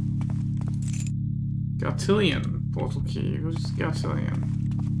 Gartillion portal key. Who's Gartillion?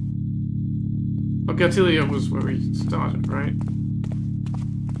 Oh, Gartillia was where we started, right?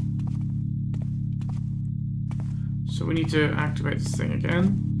 So we need to activate this thing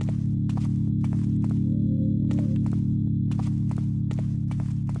again.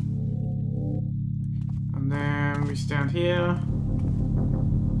 And then we stand here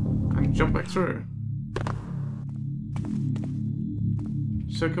and jump back through.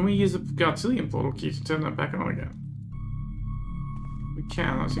 So can we use the Gartillion portal key to turn that back on again? We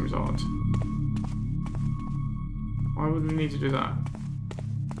can, that seems odd. Why would we need to do that?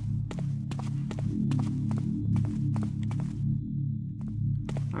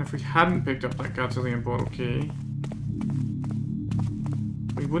 And if we hadn't picked up that Gartillion portal key,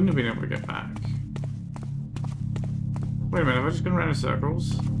 we wouldn't have been able to get back. Wait a minute, have I just gone around in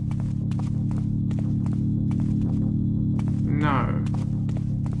circles? No.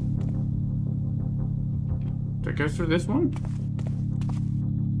 Did I go through this one?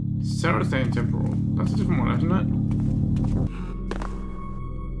 Sarathane Temporal. That's a different one, isn't it?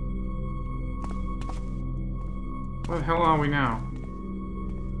 Where the hell are we now?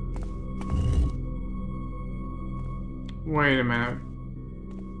 Wait a minute.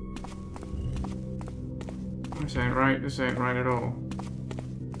 This ain't right. This ain't right at all.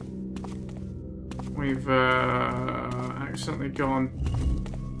 We've accidentally gone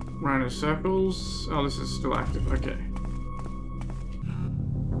round in circles. Oh, this is still active. Okay.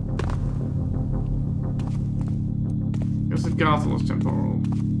 It's the Garthalos Temporal.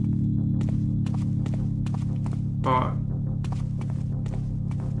 But...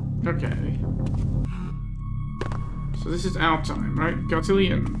 okay. So this is our time, right?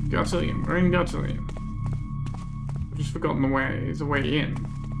 Gartillion. Gartillion. We're in Gartillion. I've just forgotten the way. It's a way in.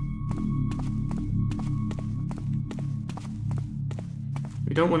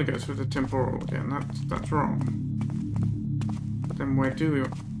 We don't want to go through the temporal again. That's wrong. But then where do we...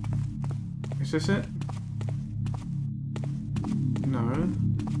 is this it? No.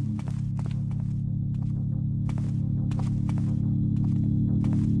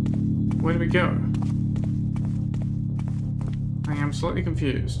 Where do we go? I am slightly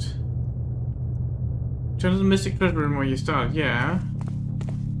confused. Turn to the Mystic Treasure Room where you started. Yeah.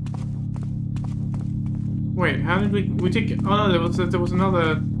 Wait, how did we did? Oh no, there was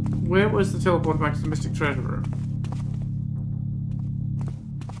another. Where was the teleport back to the Mystic Treasure Room?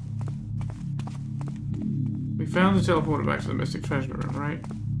 We found the teleporter back to the Mystic Treasure Room, right?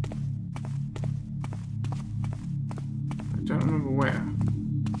 I don't remember where.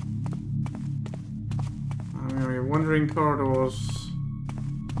 I mean, we're wandering corridors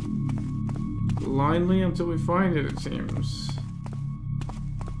blindly until we find it, it seems.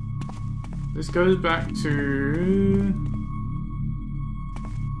 This goes back to...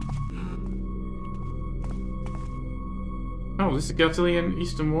 oh, this is Gartillion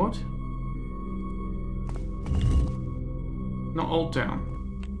Eastern Ward? Not Old Town.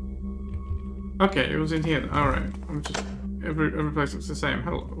 Okay, it was in here. Alright. I'm just... every place looks the same.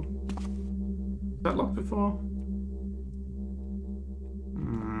 Hello. Is that locked before?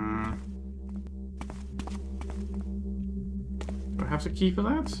 Do I have a key for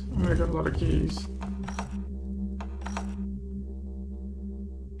that? I got a lot of keys.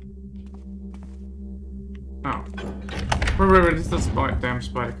 Oh. Wait, it's the damn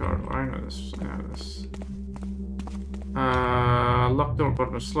spider corridor. I know this. I know this. Locked door,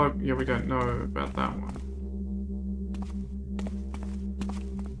 bottom of slope. Yeah, we don't know about that one.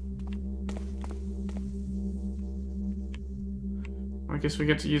 I guess we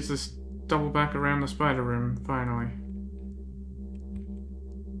get to use this double back around the spider room, finally.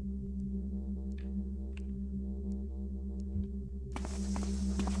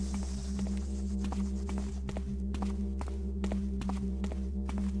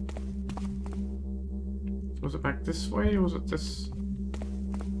 Was it back this way, or was it this?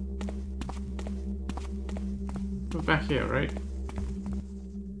 It was back here, right?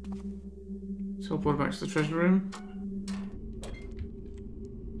 Teleport back to the treasure room.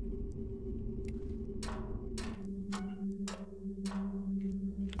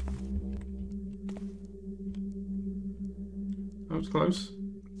 That was close.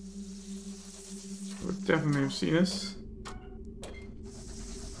 I would definitely have seen us.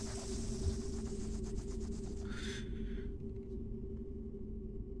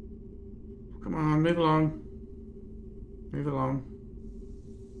 Come on, move along. Move along.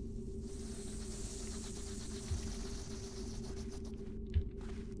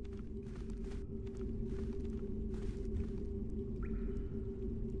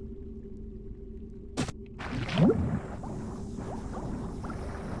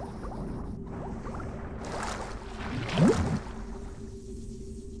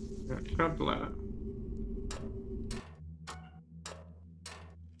 Grab the ladder.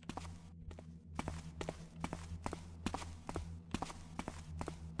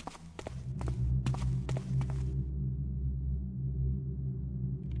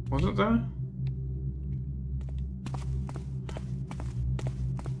 Was it there?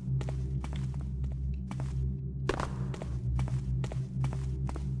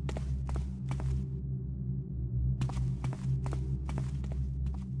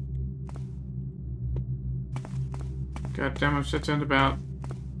 God damn, I'm so turned about.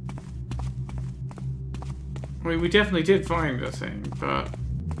 I mean, we definitely did find the thing, but...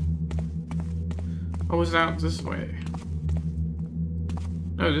 Oh, was it out this way?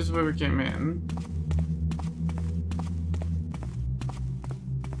 No, this is where we came in.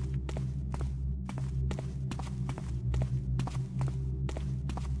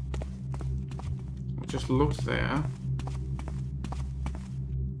 I just looked there.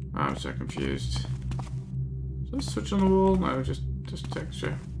 Oh, I'm so confused. Is there a switch on the wall? No, just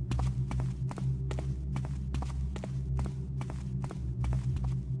texture.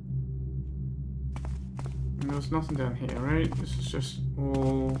 And there's nothing down here, right? This is just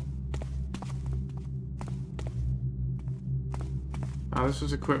all... Ah, this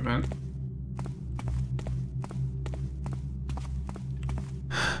is equipment.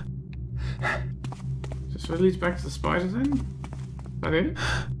 So it leads back to the spider then? Is that it?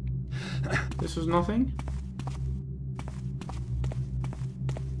 This was nothing?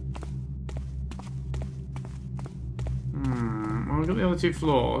 Well, we've got the other two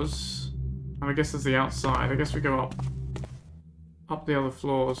floors. And I guess there's the outside. I guess we go up the other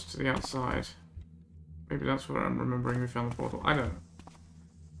floors to the outside. Maybe that's where I'm remembering we found the portal. I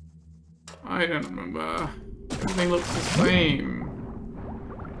don't remember. Everything looks the same.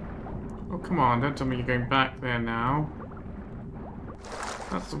 Oh, come on. Don't tell me you're going back there now.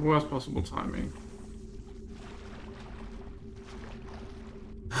 That's the worst possible timing.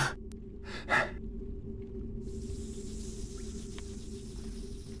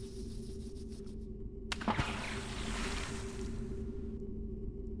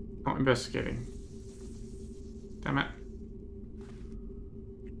 Not investigating. Damn it.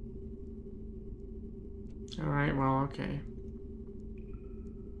 Alright, well, okay.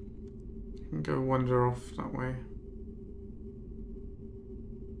 You can go wander off that way.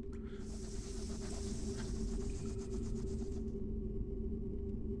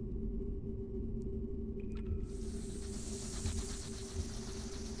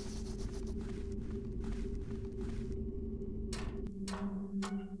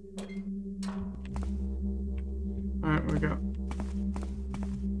 Alright, we got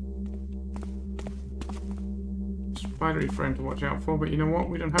spidery friend to watch out for, but you know what?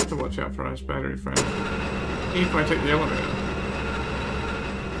 We don't have to watch out for our spidery friend. If I take the elevator.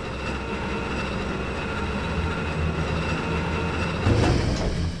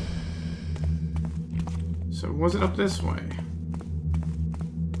 So was it up this way?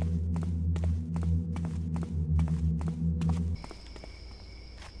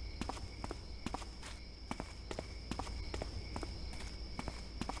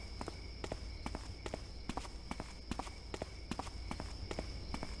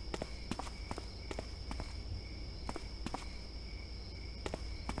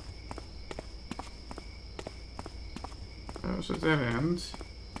 That was a dead end.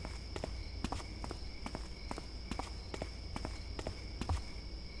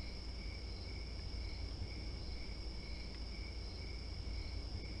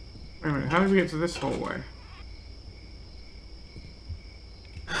 Wait a minute, how did we get to this hallway?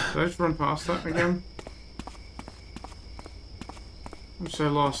 Did I just run past that again? I'm so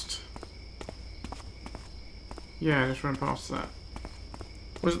lost. Yeah, I just ran past that.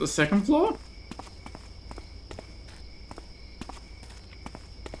 Was it the second floor?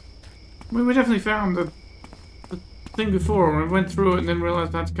 I mean, we definitely found the thing before, and we went through it and then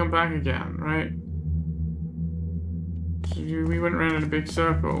realized I had to come back again, right? So we went around in a big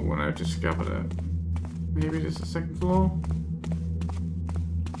circle when I discovered it. Maybe this is the second floor?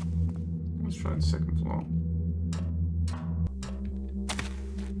 Let's try the second floor.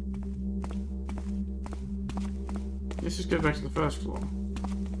 Let's just go back to the first floor.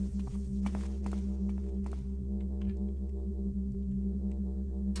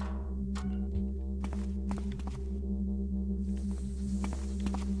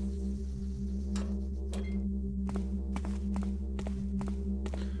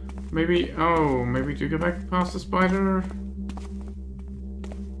 Maybe, oh, maybe do go back past the spider?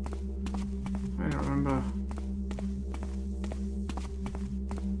 I don't remember.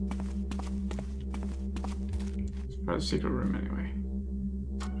 It's part of the secret room anyway.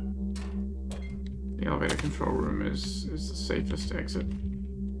 The elevator control room is the safest exit.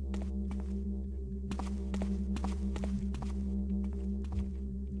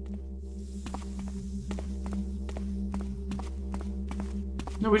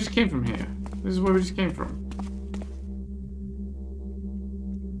 No, we just came from here. This is where we just came from.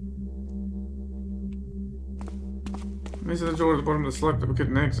 These are the door at the bottom of the slope that we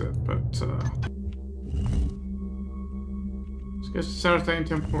couldn't exit, but let's go to Sarethane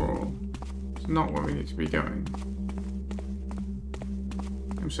Temporal. It's not where we need to be going.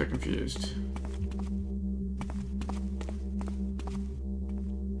 I'm so confused.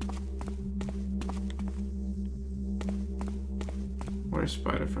 Where's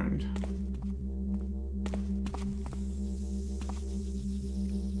Spider Friend?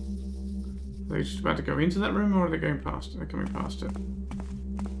 Are they just about to go into that room, or are they going past it? They're coming past it.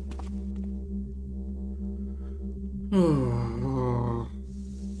 Oh.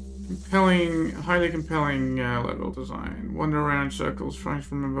 Compelling, highly compelling level design. Wander around circles, trying to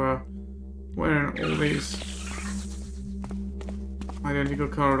remember where in all these identical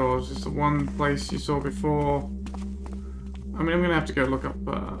corridors is the one place you saw before. I mean, I'm gonna have to go look up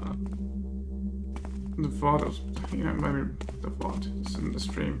the VOD, you know, maybe the VOD, it's in the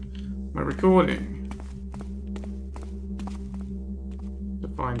stream, my recording, to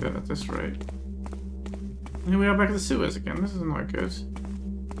find it at this rate. And here we are back at the sewers again. This is not good.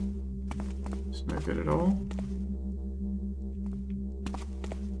 It's no good at all.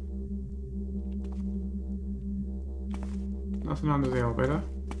 Nothing under the elevator.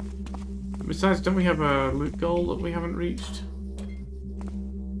 Besides, don't we have a loot goal that we haven't reached?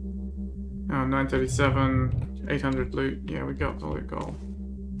 Oh, 937, 800 loot. Yeah, we got the loot goal.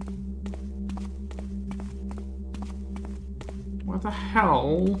 What the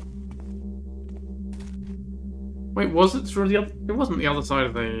hell? Wait, was it through the other... It wasn't the other side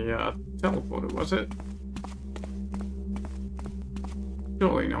of the teleporter, was it?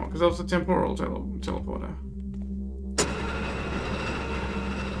 Surely not, because that was the temporal teleporter.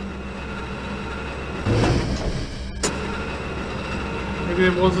 Maybe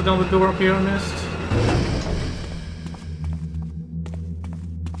there was another door up here I missed.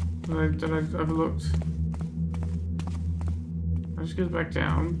 Did I overlooked? I just go back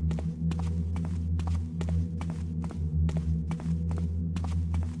down.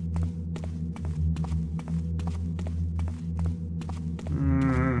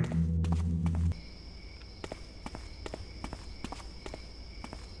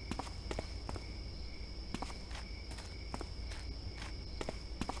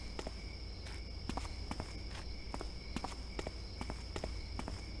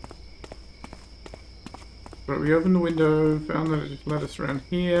 But we opened the window, found that it just led us around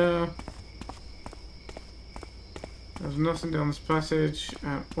here. There's nothing down this passage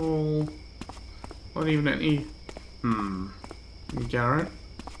at all. Not even any Garrett.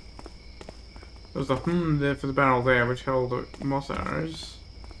 There was a there for the barrel there, which held moss arrows.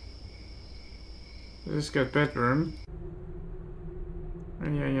 Let's go bedroom. Yeah.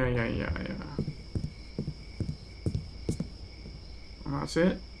 And that's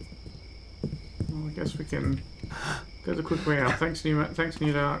it. Well, I guess we can go the quick way out. Thanks, New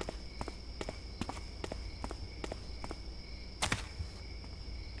Dark.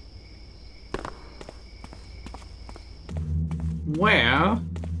 Where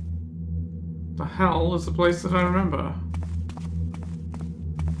the hell is the place that I remember?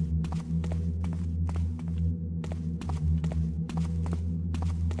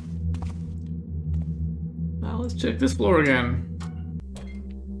 Now let's check this floor again.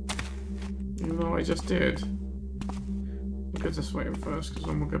 Even though I just did. We'll go this way first, because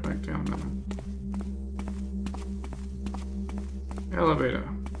then we'll go back down there. Elevator.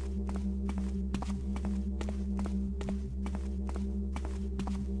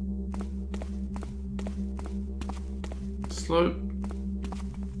 Slope.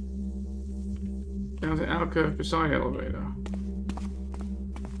 Down to alcove beside elevator.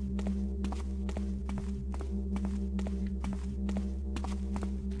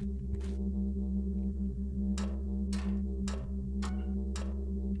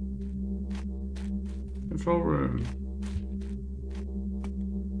 Control room.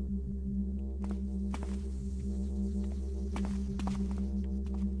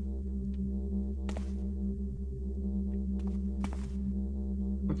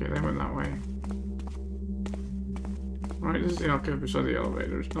 Okay, they went that way. Right, this is the alcove beside the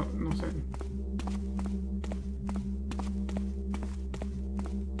elevator. It's nothing.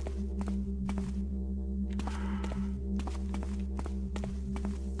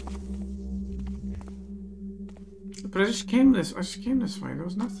 But I just came this way. There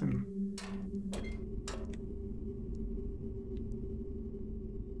was nothing.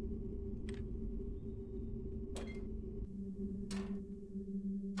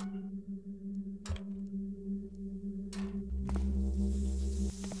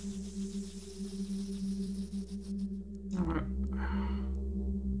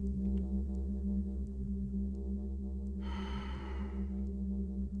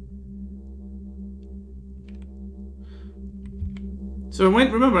 So I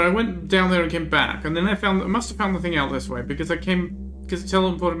went down there and came back, and then I must have found the thing out this way, because it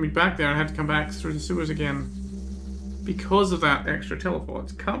teleported me back there, and I had to come back through the sewers again. Because of that extra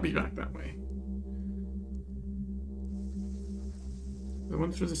teleport. It can't be back that way. I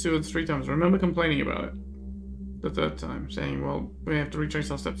went through the sewers 3 times. I remember complaining about it the 3rd time, saying, well, we have to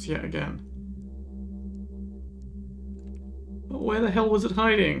retrace our steps yet again. But where the hell was it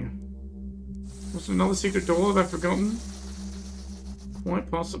hiding? Was it another secret door that I've forgotten?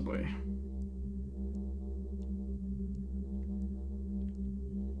 Quite possibly.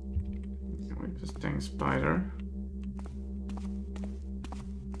 Can't wait for this dang spider.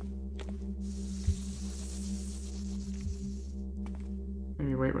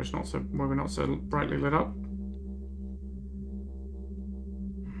 Maybe wait where we're not so brightly lit up.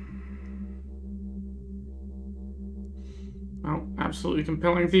 Well, absolutely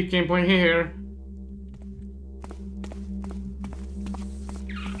compelling thief gameplay here.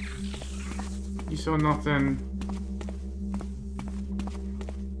 You saw nothing.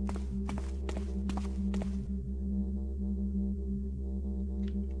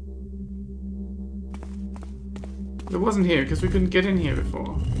 It wasn't here because we couldn't get in here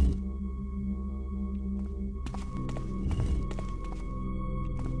before.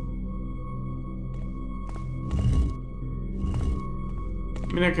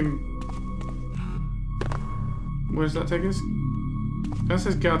 I mean, I can... Where does that take us? That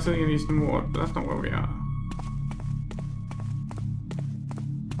says Gartilian Eastern Ward, but that's not where we are.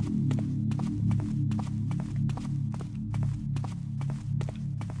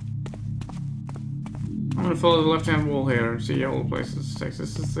 I'm gonna follow the left-hand wall here and see all the places it takes.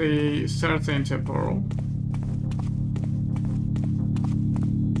 This is the Saracen Temporal.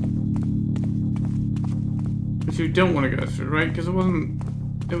 Which you don't want to go through, right? Because it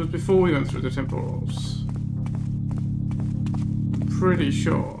was before we went through the temporals. Pretty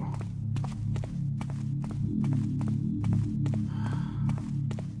sure.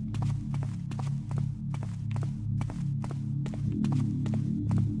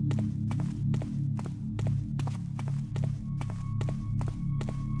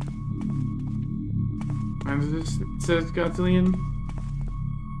 And this it says Gartilian.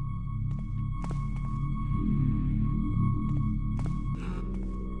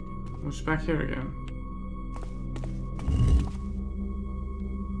 What's back here again?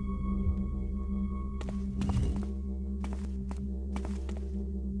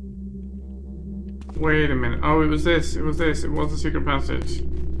 Wait a minute. Oh, it was this. It was this. It was the secret passage.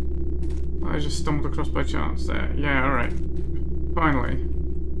 I just stumbled across by chance there. Yeah, alright. Finally.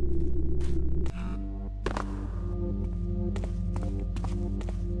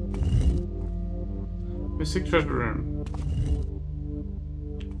 Mystic treasure room.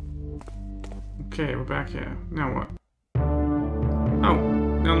 Okay, we're back here. Now what? Oh,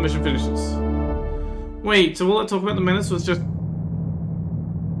 now the mission finishes. Wait, so all that talk about the menace was just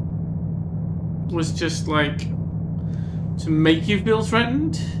like to make you feel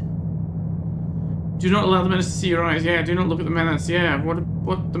threatened? Do not allow the menace to see your eyes. Yeah, do not look at the menace. Yeah,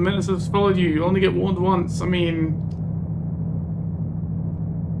 what the menace has followed you. You only get warned once. I mean,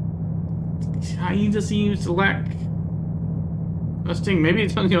 he just seems to lack a sting. Maybe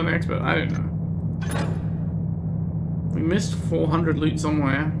it's only on the expert. I don't know. We missed 400 loot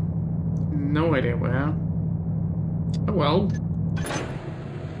somewhere. No idea where. Oh well.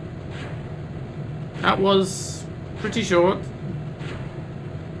 That was pretty short.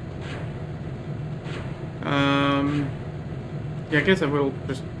 Yeah, I guess I will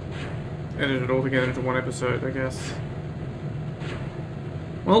just edit it all together into one episode, I guess.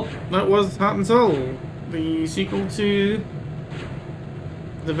 Well, that was Heart and Soul, the sequel to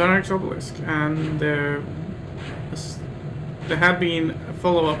the Variks Obelisk, and there had been a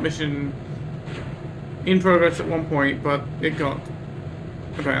follow-up mission in progress at one point, but it got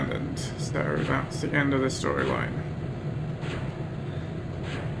abandoned, so that's the end of this storyline.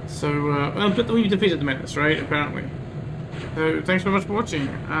 So, but we defeated the menace, right? Apparently. So, thanks very much for watching,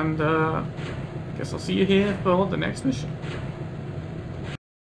 and I guess I'll see you here for the next mission.